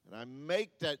 And I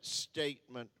make that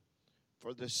statement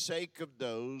for the sake of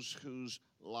those whose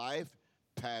life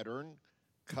pattern,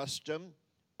 custom,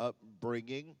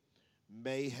 upbringing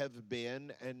may have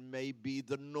been and may be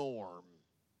the norm.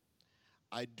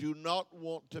 I do not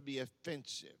want to be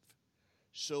offensive,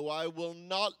 so I will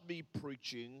not be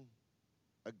preaching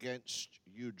against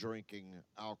you drinking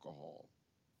alcohol.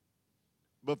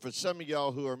 But for some of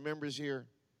y'all who are members here,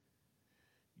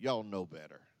 y'all know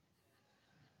better.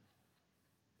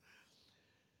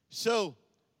 So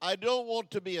I don't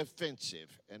want to be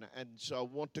offensive, and so I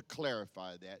want to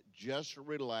clarify that. Just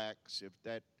relax if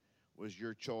that was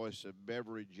your choice of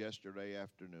beverage yesterday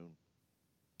afternoon.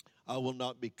 I will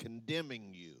not be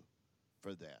condemning you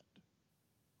for that.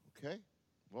 Okay?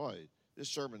 Boy, this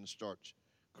sermon starts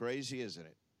crazy, isn't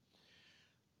it?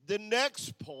 The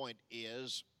next point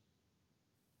is,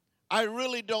 I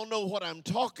really don't know what I'm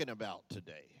talking about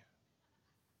today.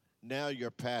 Now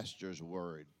your pastor's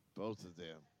worried, both of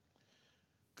them.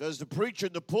 Because the preacher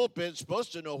in the pulpit is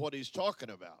supposed to know what he's talking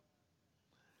about.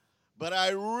 But I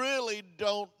really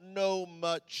don't know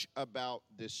much about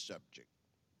this subject.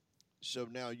 So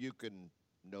now you can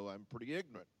know I'm pretty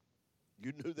ignorant.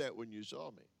 You knew that when you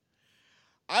saw me.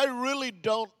 I really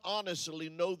don't honestly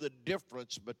know the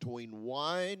difference between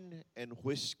wine and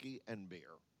whiskey and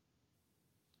beer.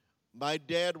 My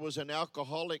dad was an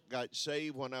alcoholic, got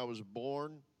saved when I was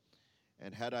born,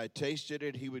 and had I tasted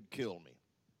it, he would kill me.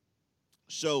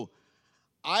 So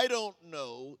I don't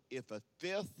know if a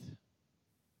fifth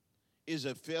is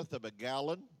a fifth of a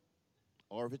gallon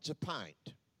or if it's a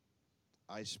pint.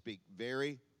 I speak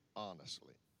very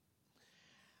honestly.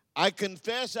 I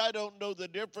confess I don't know the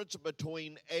difference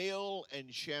between ale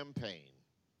and champagne.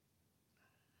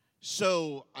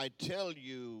 So I tell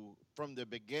you from the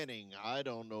beginning, I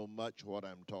don't know much what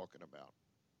I'm talking about.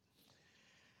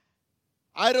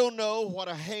 I don't know what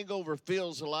a hangover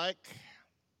feels like,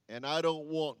 and I don't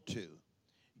want to.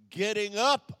 Getting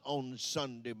up on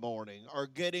Sunday morning or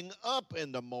getting up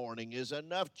in the morning is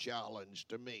enough challenge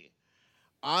to me.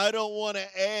 I don't want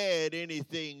to add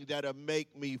anything that'll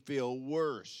make me feel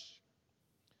worse.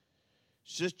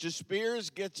 Sister Spears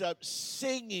gets up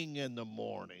singing in the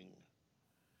morning.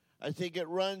 I think it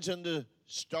runs in the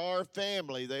Star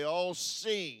family. They all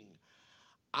sing.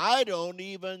 I don't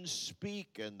even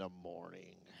speak in the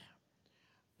morning.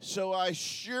 So I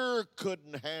sure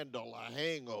couldn't handle a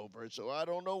hangover, so I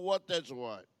don't know what that's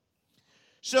what.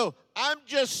 So I'm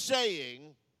just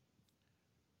saying,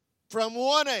 from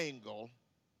one angle,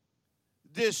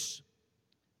 this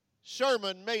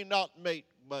sermon may not make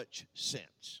much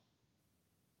sense.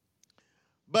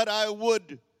 But I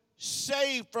would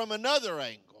say from another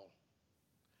angle,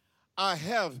 I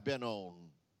have been on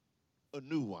a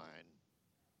new wine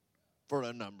for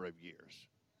a number of years.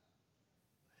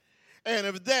 And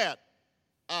of that,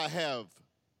 I have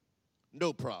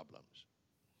no problems.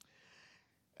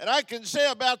 And I can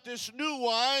say about this new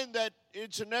wine that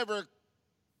it's never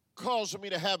caused me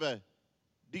to have a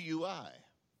DUI.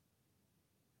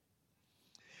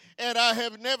 And I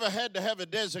have never had to have a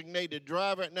designated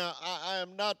driver. Now, I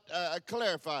am not,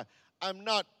 clarify, I'm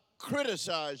not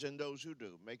criticizing those who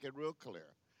do. Make it real clear.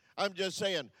 I'm just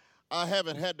saying I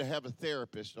haven't had to have a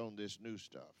therapist on this new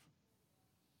stuff,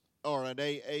 or an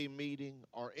AA meeting,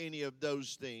 or any of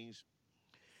those things.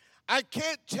 I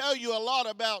can't tell you a lot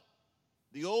about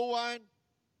the old wine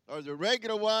or the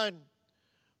regular wine,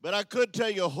 but I could tell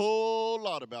you a whole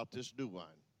lot about this new wine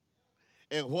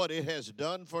and what it has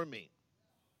done for me.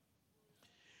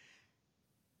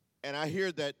 And I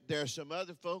hear that there are some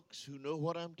other folks who know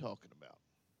what I'm talking about.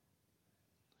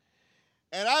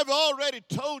 And I've already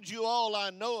told you all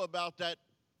I know about that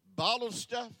bottle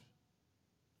stuff.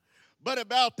 But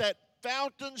about that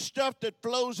fountain stuff that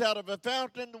flows out of a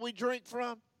fountain we drink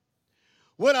from,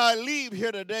 when I leave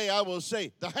here today, I will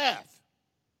say the half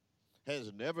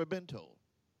has never been told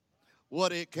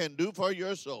what it can do for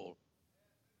your soul.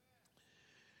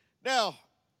 Now,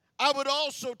 I would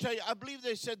also tell you, I believe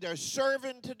they said they're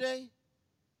serving today.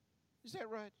 Is that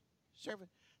right? Serving.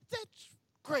 That's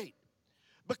great.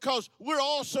 Because we're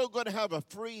also going to have a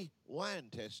free wine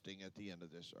testing at the end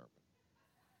of this sermon.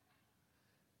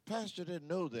 Pastor didn't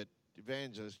know that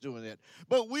evangelist doing that.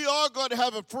 But we are going to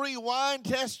have a free wine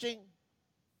tasting.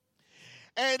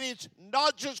 And it's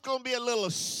not just going to be a little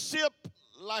sip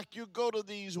like you go to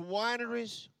these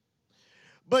wineries,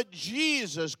 but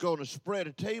Jesus is going to spread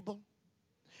a table.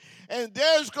 And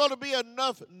there's going to be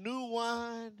enough new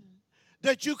wine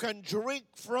that you can drink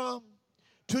from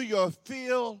to your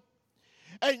fill.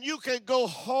 And you can go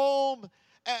home.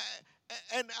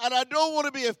 And I don't want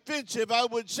to be offensive. I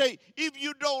would say if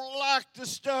you don't like the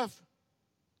stuff,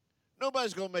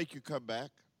 nobody's going to make you come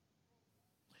back.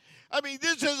 I mean,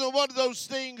 this isn't one of those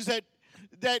things that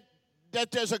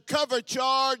there's a cover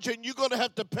charge and you're going to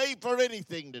have to pay for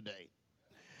anything today.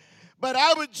 But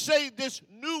I would say this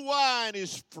new wine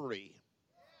is free.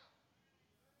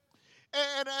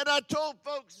 And I told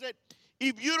folks that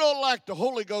if you don't like the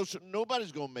Holy Ghost,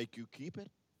 nobody's going to make you keep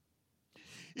it.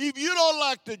 If you don't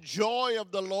like the joy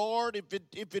of the Lord,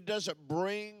 if it doesn't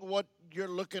bring what you're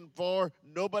looking for,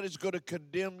 nobody's going to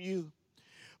condemn you.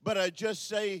 But I just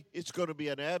say it's going to be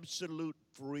an absolute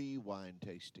free wine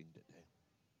tasting today.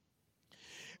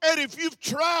 And if you've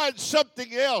tried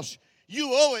something else, you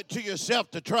owe it to yourself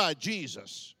to try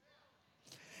Jesus.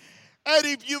 And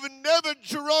if you've never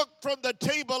drunk from the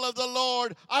table of the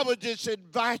Lord, I would just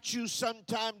invite you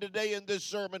sometime today in this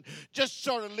sermon, just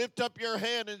sort of lift up your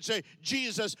hand and say,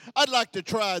 Jesus, I'd like to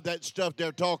try that stuff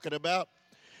they're talking about.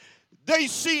 They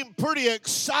seem pretty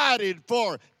excited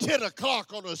for 10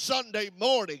 o'clock on a Sunday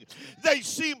morning. They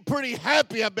seem pretty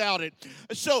happy about it.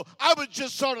 So I would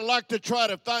just sort of like to try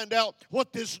to find out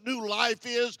what this new life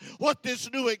is, what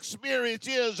this new experience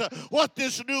is, what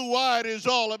this new wine is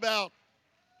all about.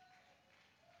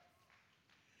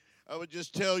 I would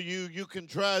just tell you, you can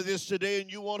try this today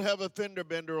and you won't have a fender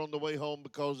bender on the way home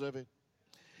because of it.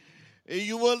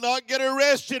 You will not get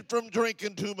arrested from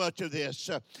drinking too much of this.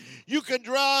 You can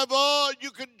drive all, you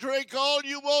can drink all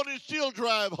you want and still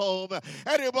drive home.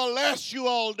 And it will last you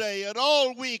all day and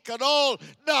all week and all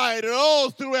night and all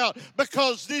throughout,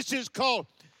 because this is called,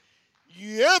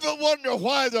 you ever wonder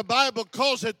why the Bible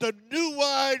calls it the new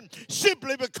wine?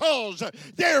 Simply because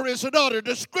there is not a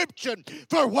description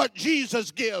for what Jesus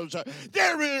gives.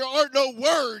 There are no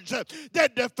words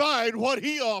that define what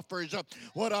he offers.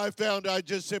 What I found, I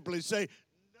just simply say,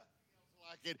 nothing else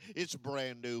like it. It's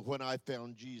brand new. When I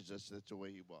found Jesus, that's the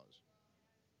way he was.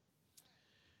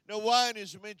 Now, wine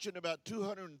is mentioned about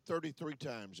 233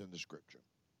 times in the Scripture.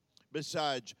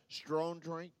 Besides strong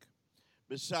drink,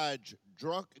 besides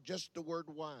drunk, just the word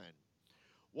wine.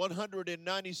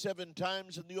 197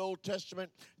 times in the Old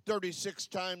Testament, 36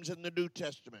 times in the New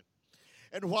Testament.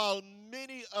 And while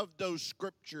many of those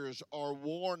scriptures are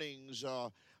warnings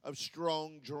of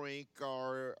strong drink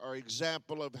or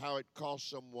example of how it costs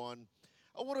someone,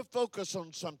 I want to focus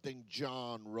on something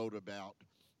John wrote about,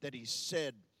 that he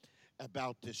said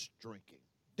about this drinking.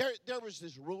 There was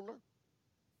this ruler,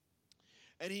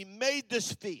 and he made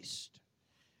this feast.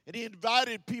 And he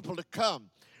invited people to come.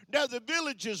 Now, the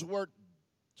villages weren't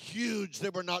huge.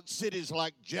 They were not cities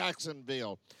like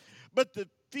Jacksonville. But the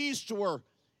feasts were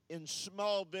in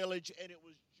small village, and it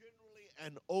was generally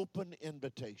an open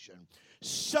invitation.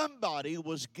 Somebody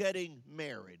was getting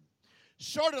married.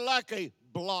 Sort of like a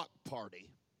block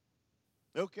party.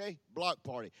 Okay? Block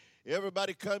party.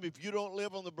 Everybody come. If you don't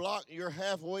live on the block, you're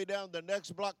halfway down the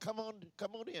next block. Come on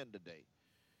in today.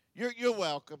 You're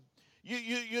welcome.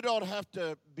 You don't have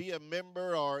to be a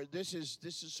member, or this is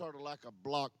sort of like a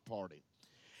block party.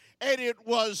 And it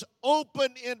was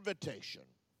open invitation.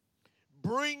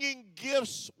 Bringing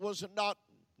gifts was not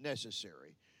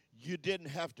necessary. You didn't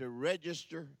have to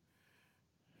register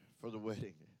for the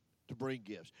wedding to bring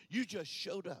gifts. You just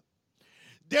showed up.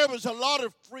 There was a lot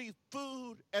of free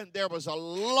food, and there was a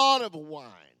lot of wine.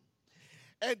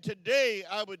 And today,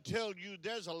 I would tell you,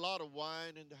 there's a lot of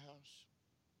wine in the house.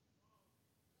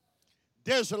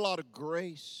 There's a lot of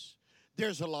grace.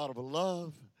 There's a lot of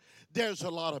love. There's a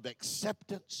lot of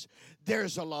acceptance.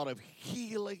 There's a lot of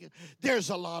healing. There's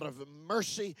a lot of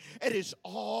mercy. It is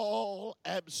all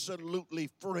absolutely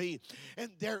free.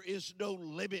 And there is no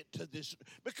limit to this.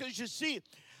 Because you see,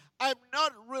 I'm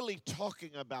not really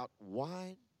talking about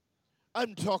wine.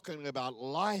 I'm talking about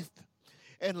life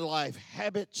and life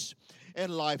habits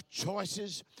and life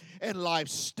choices and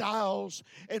lifestyles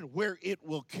and where it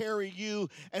will carry you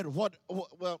and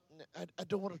well, I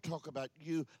don't want to talk about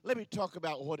you. Let me talk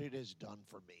about what it has done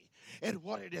for me and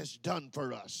what it has done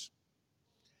for us.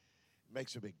 It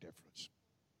makes a big difference.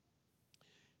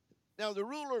 Now, the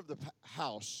ruler of the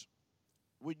house,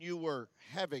 when you were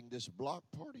having this block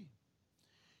party,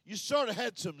 you sort of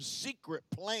had some secret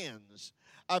plans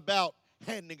about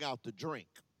handing out the drink,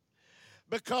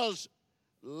 because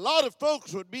a lot of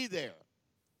folks would be there.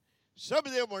 Some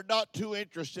of them were not too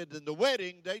interested in the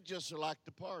wedding. They just liked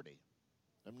the party.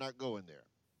 I'm not going there.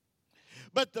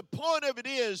 But the point of it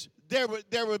is, there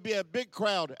would be a big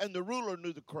crowd, and the ruler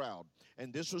knew the crowd.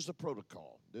 And this was the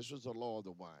protocol. This was the law of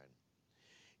the wine.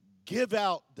 Give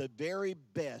out the very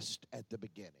best at the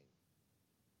beginning.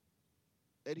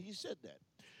 And he said that.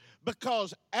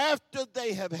 Because after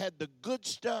they have had the good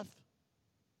stuff,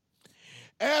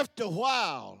 after a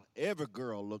while, every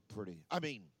girl looked pretty. I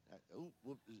mean,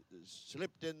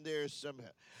 slipped in there somehow.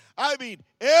 I mean,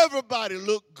 everybody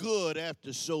looked good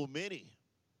after so many.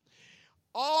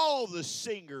 All the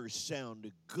singers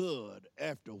sounded good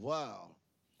after a while.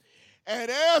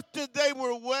 And after they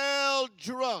were well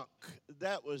drunk,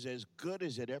 that was as good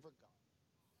as it ever got.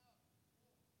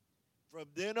 From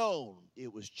then on,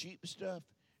 it was cheap stuff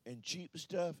and cheap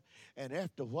stuff. And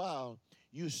after a while,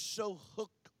 you so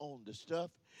hooked on the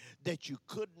stuff that you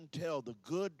couldn't tell the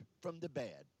good from the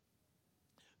bad.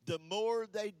 The more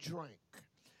they drank,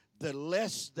 the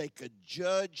less they could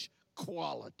judge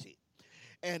quality.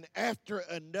 And after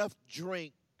enough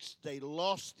drinks, they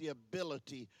lost the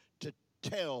ability to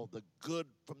tell the good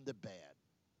from the bad.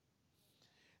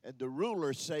 And the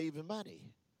ruler saved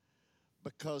money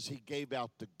because he gave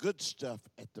out the good stuff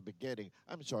at the beginning.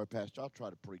 I'm sorry, Pastor, I'll try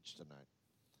to preach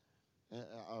tonight.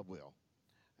 I will.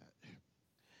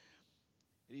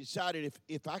 He decided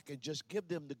if I can just give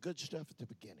them the good stuff at the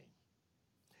beginning,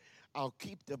 I'll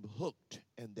keep them hooked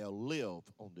and they'll live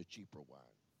on the cheaper wine.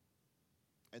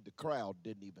 And the crowd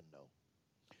didn't even know.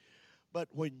 But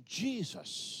when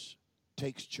Jesus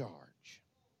takes charge,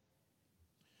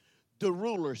 the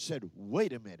ruler said,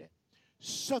 wait a minute,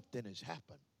 something has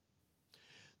happened.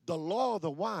 The law of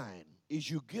the wine is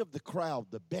you give the crowd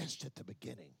the best at the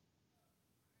beginning.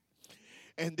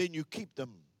 And then you keep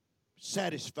them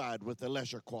satisfied with the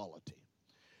lesser quality.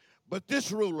 But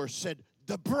this ruler said,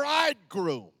 the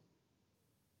bridegroom.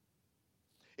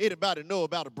 Anybody know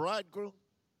about a bridegroom?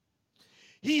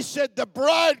 He said the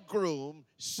bridegroom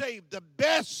saved the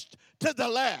best to the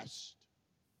last.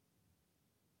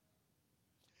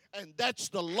 And that's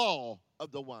the law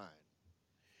of the wine.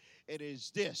 It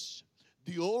is this.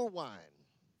 The old wine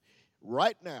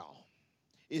right now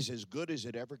is as good as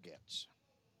it ever gets.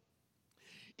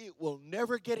 It will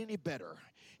never get any better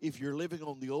if you're living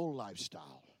on the old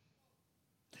lifestyle.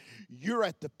 You're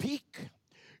at the peak.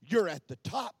 You're at the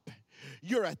top.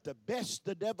 You're at the best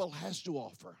the devil has to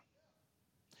offer.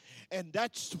 And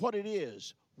that's what it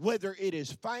is. Whether it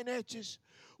is finances,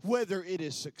 whether it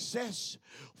is success,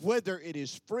 whether it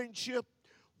is friendship,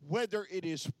 whether it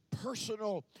is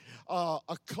personal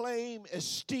acclaim,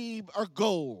 esteem, or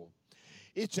goal.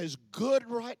 It's as good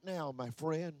right now, my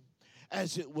friend,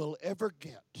 as it will ever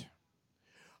get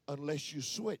unless you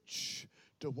switch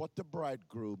to what the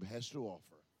bridegroom has to offer.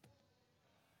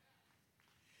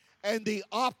 And the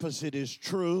opposite is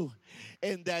true,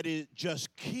 in that it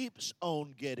just keeps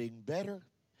on getting better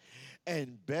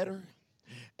and better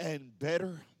and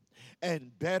better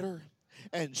and better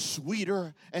and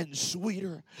sweeter and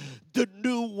sweeter. The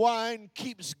new wine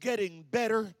keeps getting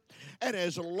better, and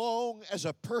as long as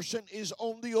a person is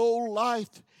on the old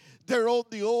life, they're on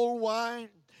the old wine,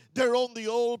 they're on the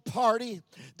old party,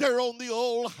 they're on the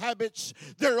old habits,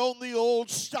 they're on the old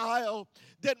style,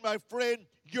 then, my friend,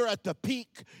 you're at the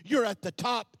peak, you're at the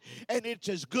top, and it's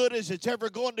as good as it's ever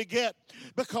going to get,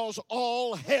 because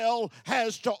all hell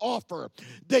has to offer,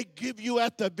 they give you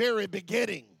at the very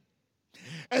beginning.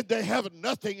 And they have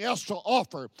nothing else to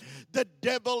offer. The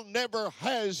devil never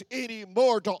has any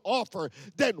more to offer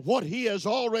than what he has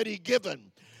already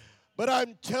given. But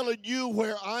I'm telling you,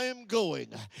 where I am going,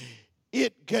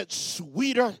 it gets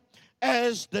sweeter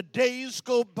as the days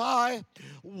go by.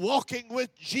 Walking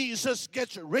with Jesus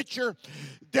gets richer.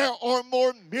 There are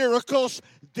more miracles.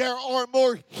 There are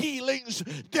more healings.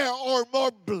 There are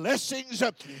more blessings.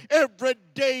 Every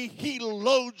day he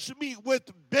loads me with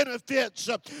benefits.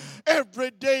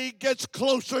 Every day gets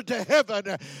closer to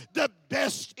heaven. The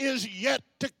best is yet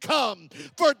to come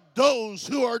for those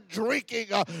who are drinking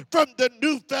from the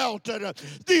new fountain.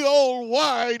 The old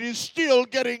wine is still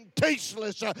getting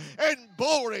tasteless and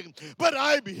boring, but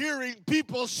I'm hearing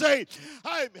people say,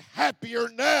 I'm happier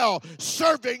now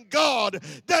serving God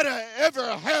than I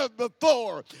ever have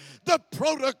before. The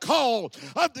protocol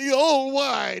of the old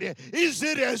wine is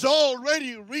it has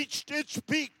already reached its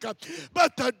peak,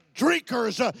 but the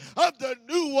drinkers of the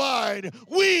new wine,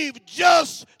 we've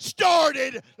just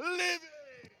started living.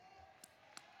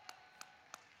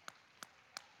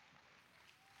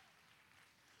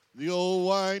 The old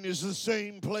wine is the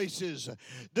same places,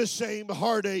 the same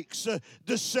heartaches,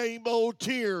 the same old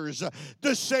tears,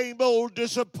 the same old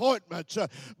disappointments.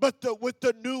 But with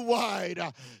the new wine,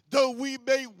 though we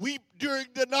may weep during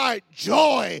the night,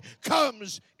 joy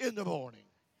comes in the morning.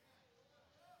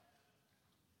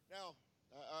 Now,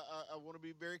 I want to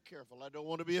be very careful. I don't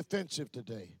want to be offensive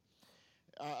today.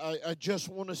 I just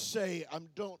want to say I'm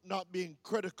not being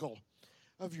critical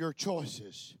of your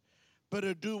choices. But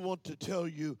I do want to tell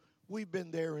you, we've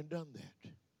been there and done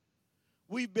that.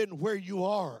 We've been where you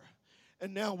are,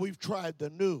 and now we've tried the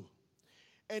new.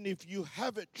 And if you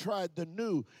haven't tried the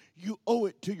new, you owe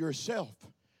it to yourself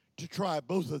to try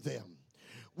both of them.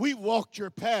 We walked your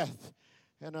path.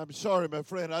 And I'm sorry, my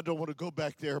friend, I don't want to go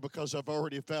back there because I've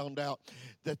already found out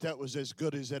that was as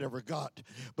good as it ever got.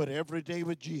 But every day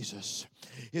with Jesus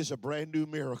is a brand new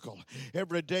miracle.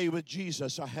 Every day with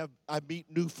Jesus, I meet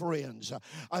new friends.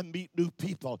 I meet new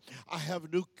people. I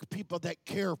have new people that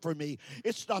care for me.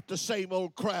 It's not the same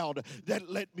old crowd that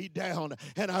let me down.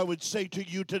 And I would say to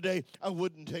you today, I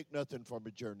wouldn't take nothing from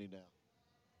a journey now.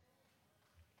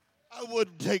 I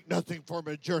wouldn't take nothing for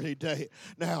my journey day.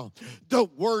 Now, the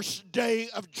worst day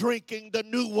of drinking the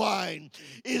new wine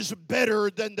is better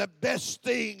than the best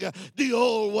thing the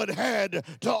old one had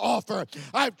to offer.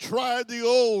 I've tried the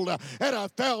old, and I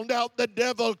found out the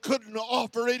devil couldn't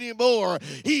offer any more.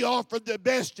 He offered the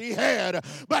best he had,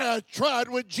 but I tried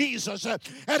with Jesus, and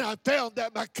I found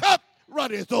that my cup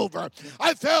runneth over.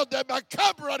 I found that my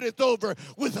cup runneth over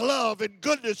with love and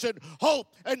goodness and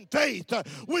hope and faith.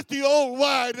 With the old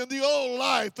wine and the old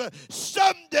life,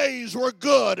 some days were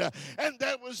good, and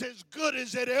that was as good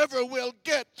as it ever will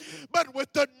get. But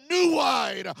with the new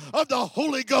wine of the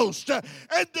Holy Ghost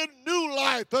and the new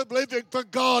life of living for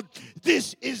God,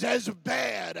 this is as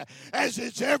bad as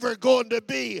it's ever going to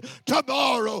be.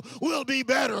 Tomorrow will be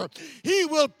better. He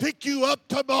will pick you up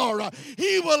tomorrow.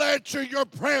 He will answer your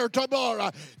prayer tomorrow.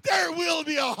 There will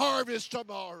be a harvest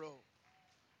tomorrow.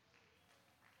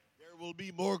 There will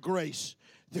be more grace.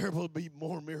 There will be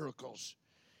more miracles.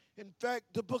 In fact,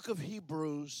 the book of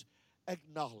Hebrews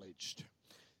acknowledged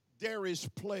there is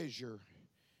pleasure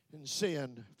in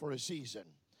sin for a season.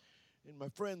 And my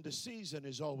friend, the season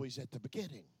is always at the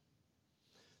beginning.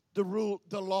 The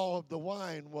law of the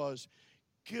wine was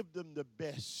give them the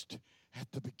best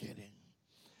at the beginning.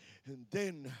 And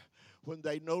then when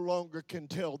they no longer can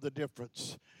tell the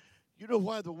difference. You know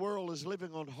why the world is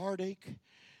living on heartache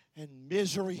and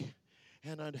misery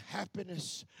and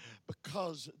unhappiness?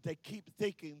 Because they keep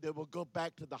thinking they will go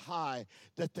back to the high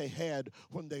that they had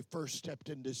when they first stepped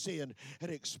into sin and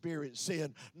experienced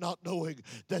sin, not knowing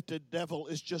that the devil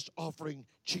is just offering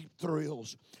cheap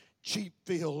thrills, cheap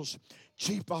feels,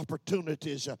 cheap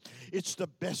opportunities. It's the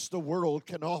best the world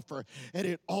can offer, and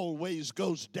it always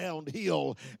goes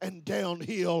downhill and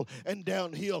downhill and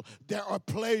downhill. There are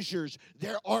pleasures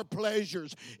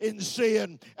in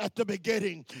sin at the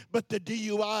beginning, but the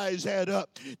DUIs add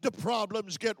up. The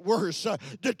problems get worse.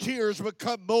 The tears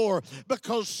become more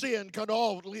because sin can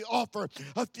only offer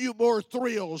a few more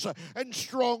thrills and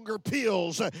stronger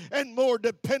pills and more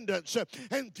dependence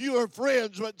and fewer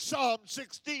friends. But Psalm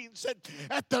 16 said,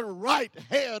 at the right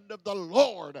hand of the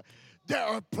Lord there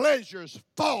are pleasures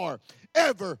forevermore.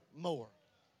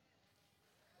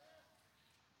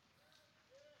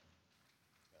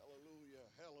 Hallelujah,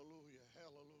 hallelujah,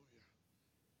 hallelujah.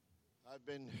 I've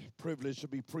been privileged to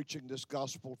be preaching this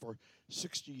gospel for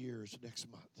 60 years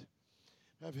next month.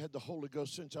 I've had the Holy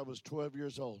Ghost since I was 12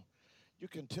 years old. You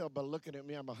can tell by looking at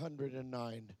me, I'm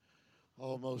 109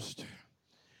 almost.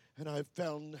 And I've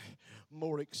found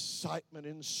more excitement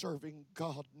in serving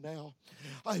God now.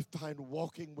 I find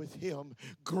walking with Him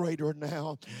greater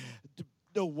now.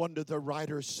 No wonder the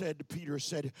writer said, Peter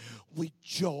said, with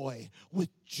joy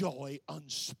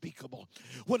unspeakable.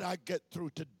 When I get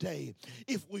through today,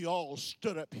 if we all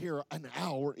stood up here an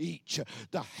hour each,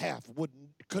 the half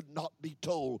could not be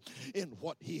told in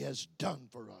what He has done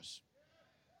for us.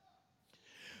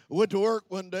 I went to work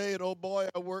one day, and old boy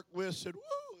I worked with said,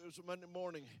 woo, it was a Monday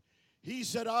morning. He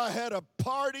said, I had a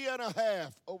party and a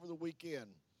half over the weekend.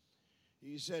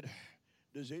 He said,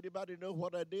 does anybody know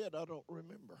what I did? I don't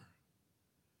remember.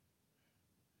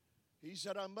 He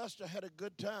said, I must have had a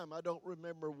good time. I don't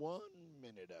remember 1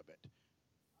 minute of it.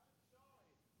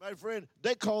 My friend,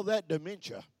 they call that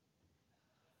dementia.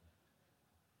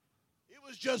 It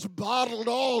was just bottled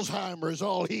Alzheimer's,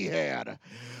 all he had.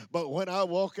 But when I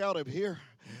walk out of here,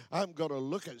 I'm going to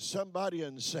look at somebody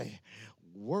and say,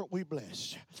 weren't we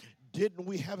blessed? Didn't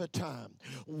we have a time?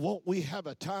 Won't we have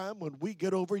a time when we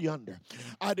get over yonder?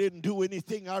 I didn't do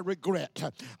anything I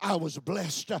regret. I was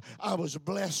blessed. I was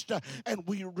blessed. And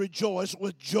we rejoice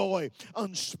with joy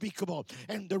unspeakable.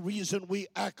 And the reason we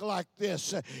act like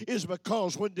this is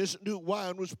because when this new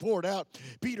wine was poured out,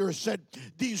 Peter said,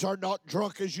 these are not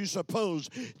drunk as you suppose.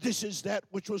 This is that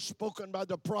which was spoken by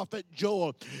the prophet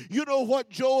Joel. You know what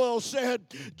Joel said?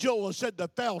 Joel said the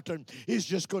fountain is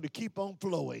just going to keep on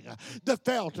flowing. The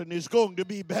fountain is going to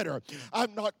be better.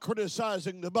 I'm not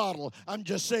criticizing the bottle. I'm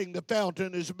just saying the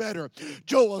fountain is better.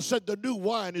 Joel said the new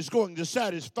wine is going to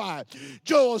satisfy.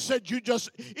 Joel said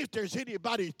if there's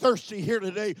anybody thirsty here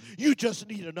today, you just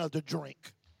need another drink.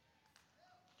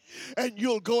 And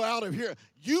you'll go out of here.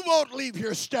 You won't leave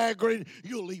here staggering.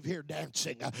 You'll leave here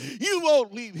dancing. You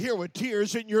won't leave here with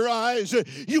tears in your eyes.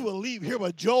 You will leave here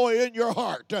with joy in your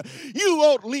heart. You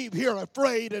won't leave here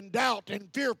afraid and doubt and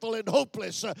fearful and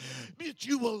hopeless. But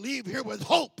you will leave here with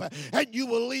hope, and you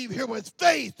will leave here with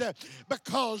faith,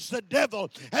 because the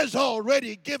devil has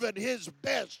already given his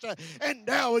best, and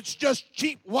now it's just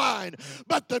cheap wine.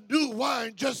 But the new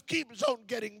wine just keeps on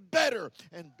getting better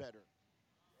and better.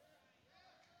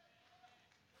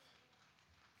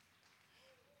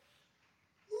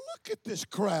 Look at this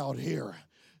crowd here.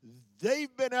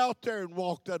 They've been out there and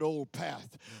walked that old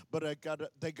path. But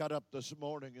they got up this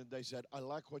morning and they said, I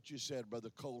like what you said,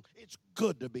 Brother Cole. It's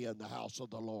good to be in the house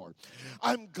of the Lord.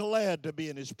 I'm glad to be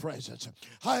in His presence.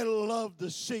 I love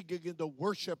the singing and the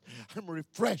worship. I'm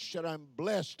refreshed and I'm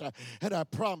blessed. And I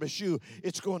promise you,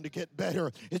 it's going to get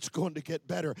better. It's going to get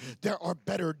better. There are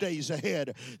better days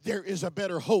ahead. There is a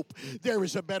better hope. There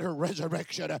is a better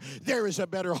resurrection. There is a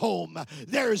better home.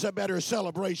 There is a better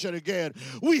celebration again.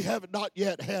 We have not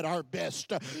yet had our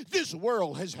best. This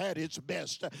world has had its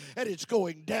best, and it's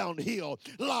going downhill.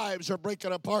 Lives are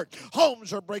breaking apart.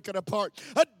 Homes are breaking apart.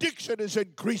 Addiction is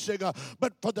increasing.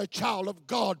 But for the child of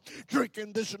God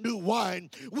drinking this new wine,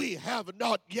 we have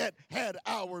not yet had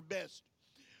our best.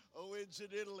 Oh,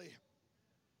 incidentally,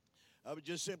 I would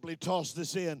just simply toss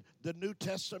this in. The New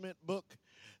Testament book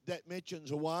that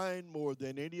mentions wine more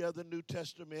than any other New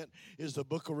Testament is the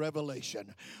book of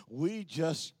Revelation. We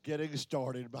just getting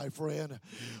started, my friend,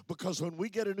 because when we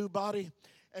get a new body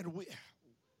and we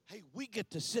get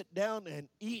to sit down and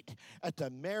eat at the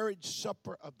marriage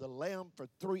supper of the Lamb for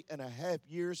 3.5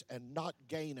 years and not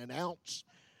gain an ounce.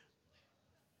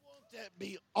 Won't that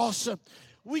be awesome?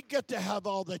 We get to have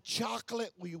all the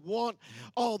chocolate we want,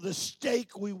 all the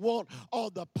steak we want, all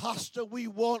the pasta we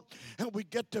want, and we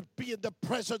get to be in the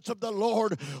presence of the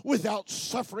Lord without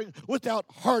suffering, without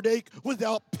heartache,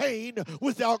 without pain,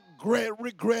 without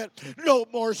regret, no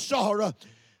more sorrow.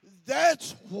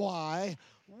 That's why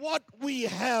what we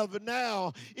have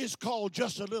now is called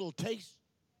just a little taste.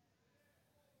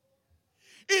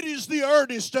 It is the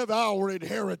earnest of our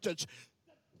inheritance.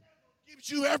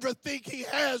 You everything He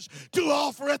has to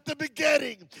offer at the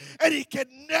beginning, and He can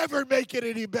never make it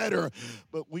any better.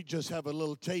 But we just have a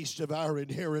little taste of our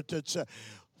inheritance.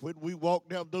 When we walk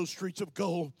down those streets of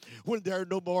gold, when there are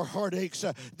no more heartaches,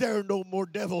 there are no more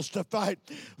devils to fight,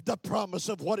 the promise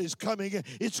of what is coming,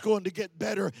 it's going to get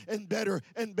better and better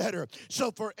and better.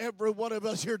 So for every one of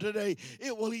us here today,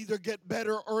 it will either get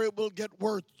better or it will get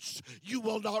worse. You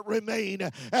will not remain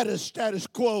at a status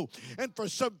quo. And for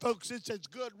some folks, it's as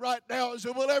good right now as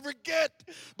it will ever get.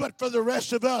 But for the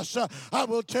rest of us, I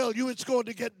will tell you, it's going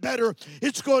to get better.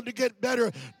 It's going to get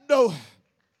better. No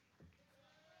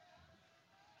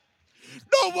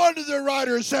wonder the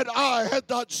writer said, eye hath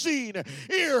not seen,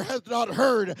 ear hath not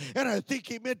heard. And I think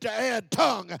he meant to add,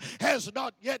 tongue has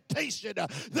not yet tasted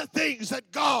the things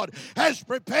that God has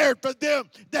prepared for them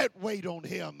that wait on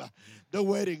Him. The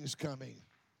wedding's coming.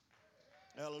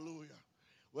 Hallelujah.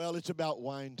 Well, it's about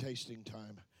wine tasting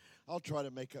time. I'll try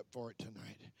to make up for it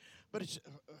tonight. But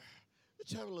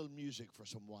let's have a little music for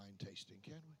some wine tasting,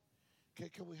 can we?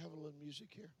 Can we have a little music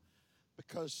here?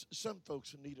 Because some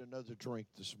folks need another drink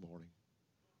this morning.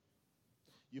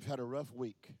 You've had a rough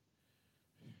week.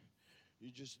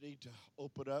 You just need to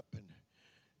open up and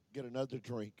get another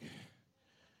drink.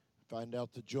 Find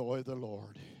out the joy of the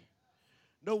Lord.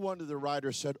 No wonder the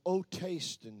writer said, oh,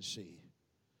 taste and see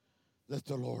that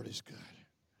the Lord is good.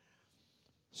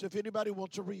 So if anybody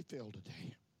wants a refill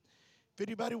today, if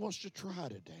anybody wants to try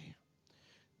today,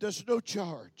 there's no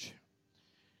charge.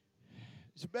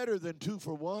 It's better than 2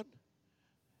 for 1.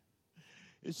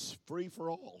 It's free for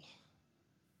all.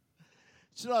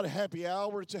 It's not a happy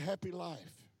hour, it's a happy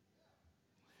life.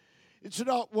 It's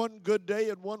not one good day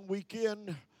and one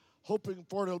weekend hoping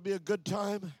for it'll be a good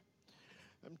time.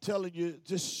 I'm telling you,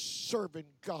 this serving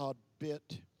God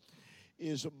bit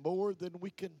is more than we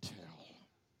can tell.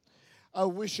 I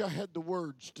wish I had the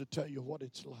words to tell you what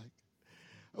it's like.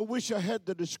 I wish I had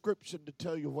the description to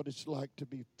tell you what it's like to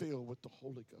be filled with the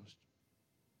Holy Ghost.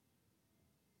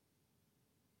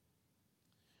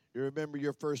 You remember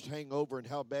your first hangover and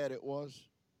how bad it was?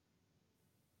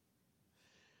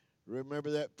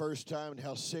 Remember that first time and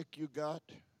how sick you got?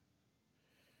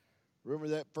 Remember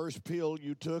that first pill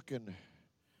you took and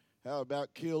how it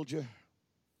about killed you?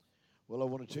 Well, I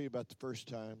want to tell you about the first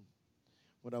time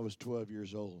when I was 12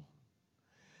 years old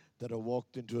that I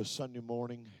walked into a Sunday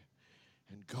morning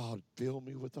and God filled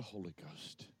me with the Holy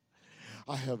Ghost.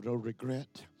 I have no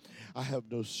regret. I have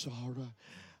no sorrow.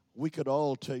 We could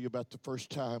all tell you about the first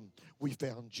time we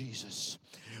found Jesus,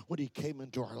 when He came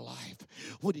into our life,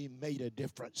 when He made a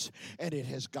difference, and it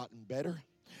has gotten better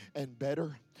and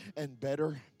better and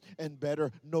better and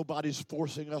better. Nobody's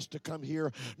forcing us to come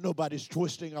here. Nobody's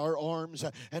twisting our arms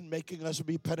and making us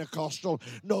be Pentecostal.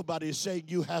 Nobody's saying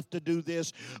you have to do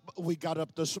this. We got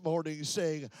up this morning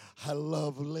saying, I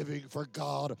love living for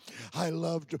God.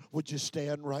 Would you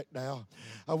stand right now?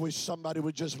 I wish somebody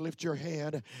would just lift your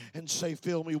hand and say,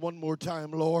 fill me one more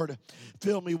time, Lord.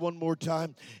 Fill me one more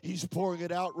time. He's pouring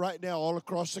it out right now all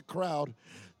across the crowd.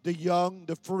 The young,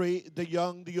 the free, the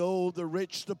young, the old, the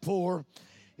rich, the poor.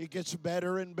 It gets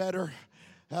better and better.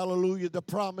 Hallelujah. The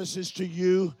promise is to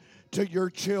you, to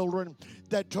your children,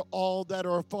 that to all that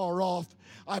are far off,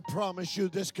 I promise you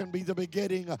this can be the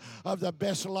beginning of the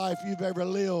best life you've ever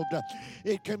lived.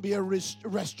 It can be a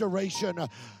restoration.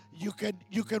 You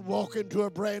can walk into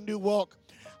a brand new walk.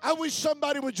 I wish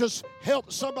somebody would just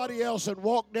help somebody else and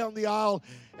walk down the aisle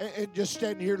and just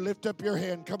stand here, lift up your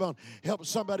hand. Come on, help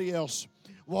somebody else.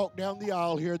 Walk down the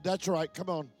aisle here. That's right. Come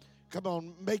on. Come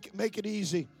on. Make it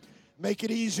easy. Make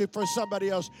it easy for somebody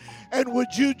else. And would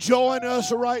you join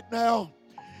us right now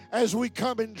as we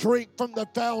come and drink from the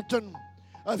fountain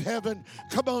of heaven?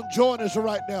 Come on, join us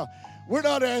right now. We're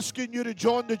not asking you to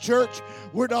join the church.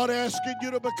 We're not asking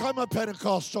you to become a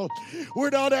Pentecostal.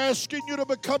 We're not asking you to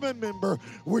become a member.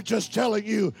 We're just telling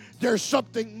you there's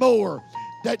something more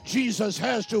that Jesus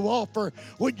has to offer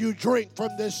when you drink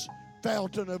from this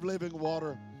fountain of living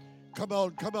water. Come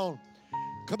on, come on.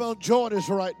 Come on, join us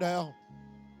right now.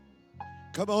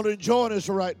 Come on and join us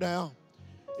right now.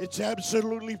 It's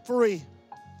absolutely free.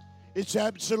 It's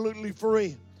absolutely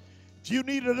free. If you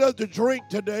need another drink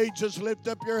today, just lift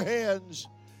up your hands.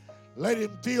 Let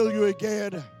Him fill you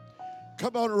again.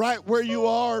 Come on, right where you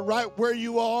are, right where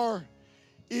you are.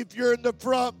 If you're in the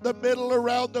front, the middle,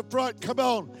 around the front, come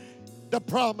on. The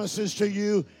promise is to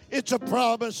you. It's a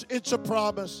promise. It's a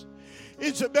promise.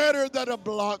 It's better than a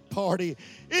block party.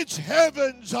 It's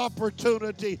heaven's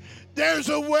opportunity. There's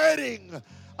a wedding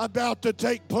about to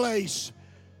take place.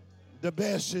 The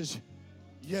best is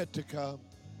yet to come.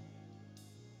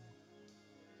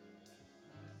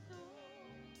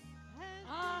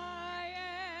 I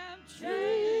am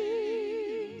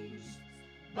changed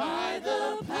by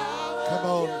the power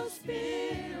of your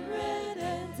Spirit,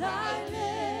 and I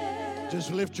live.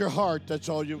 Just lift your heart. That's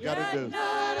all you've got to do. Not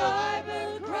I,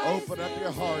 but Christ Open up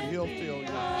your heart. He'll fill you.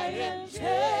 I am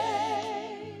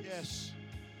changed. Yes.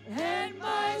 And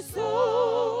my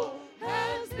soul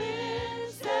has been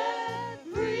set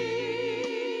free.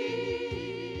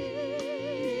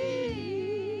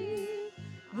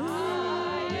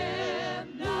 I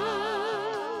am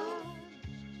not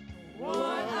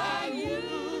what I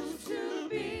used to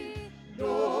be,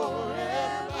 nor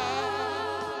am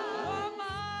I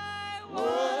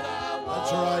what I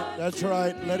was. That's right. That's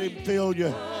right. Let Him fill you.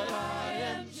 I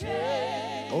am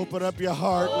changed. Open up your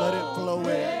heart. Let it flow in.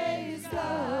 Praise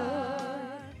God.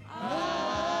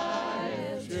 I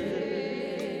am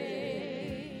changed.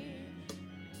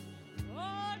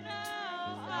 Oh,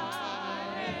 now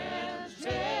I am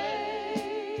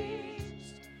changed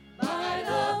by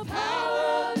the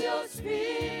power of your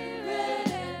Spirit,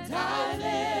 and I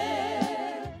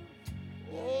live.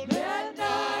 Yet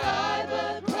not I,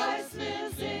 but Christ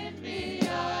lives in me.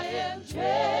 I am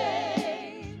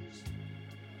changed,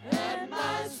 and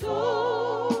my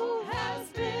soul has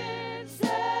been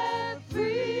set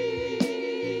free.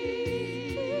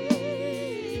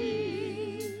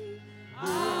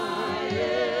 I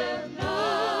am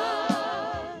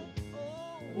not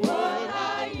what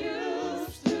I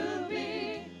used to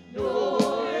be,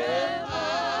 nor am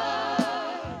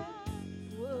I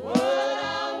what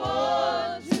I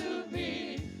want to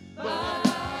be, but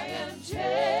I am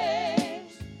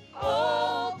changed.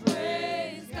 Oh,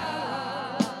 praise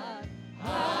God,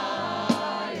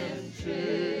 I am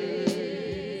changed.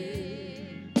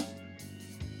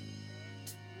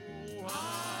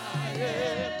 I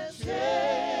am changed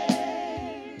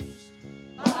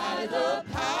by the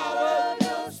power of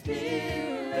your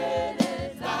Spirit.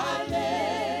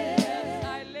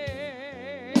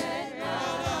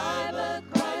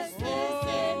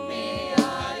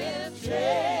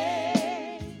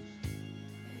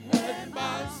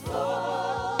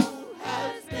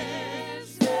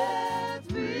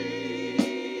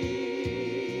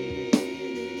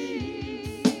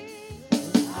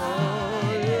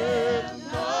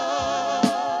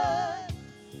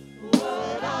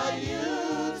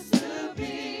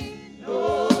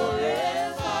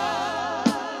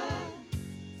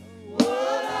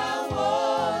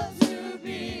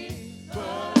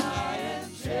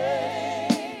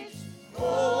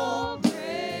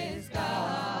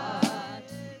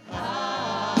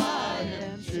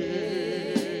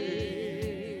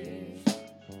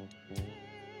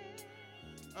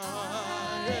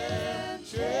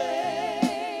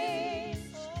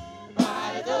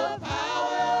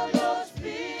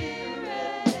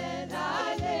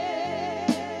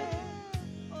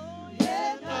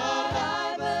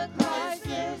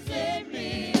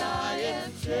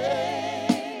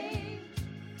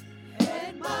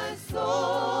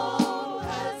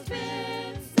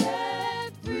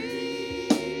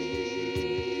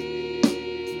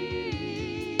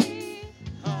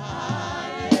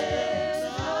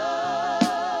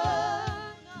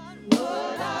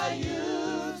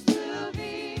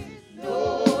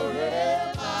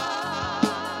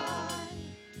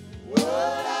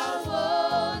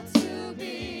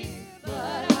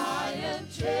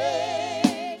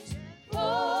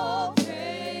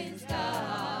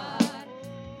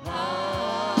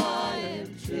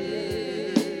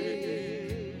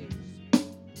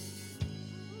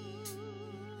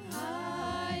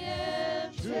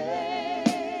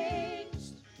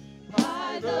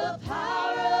 The power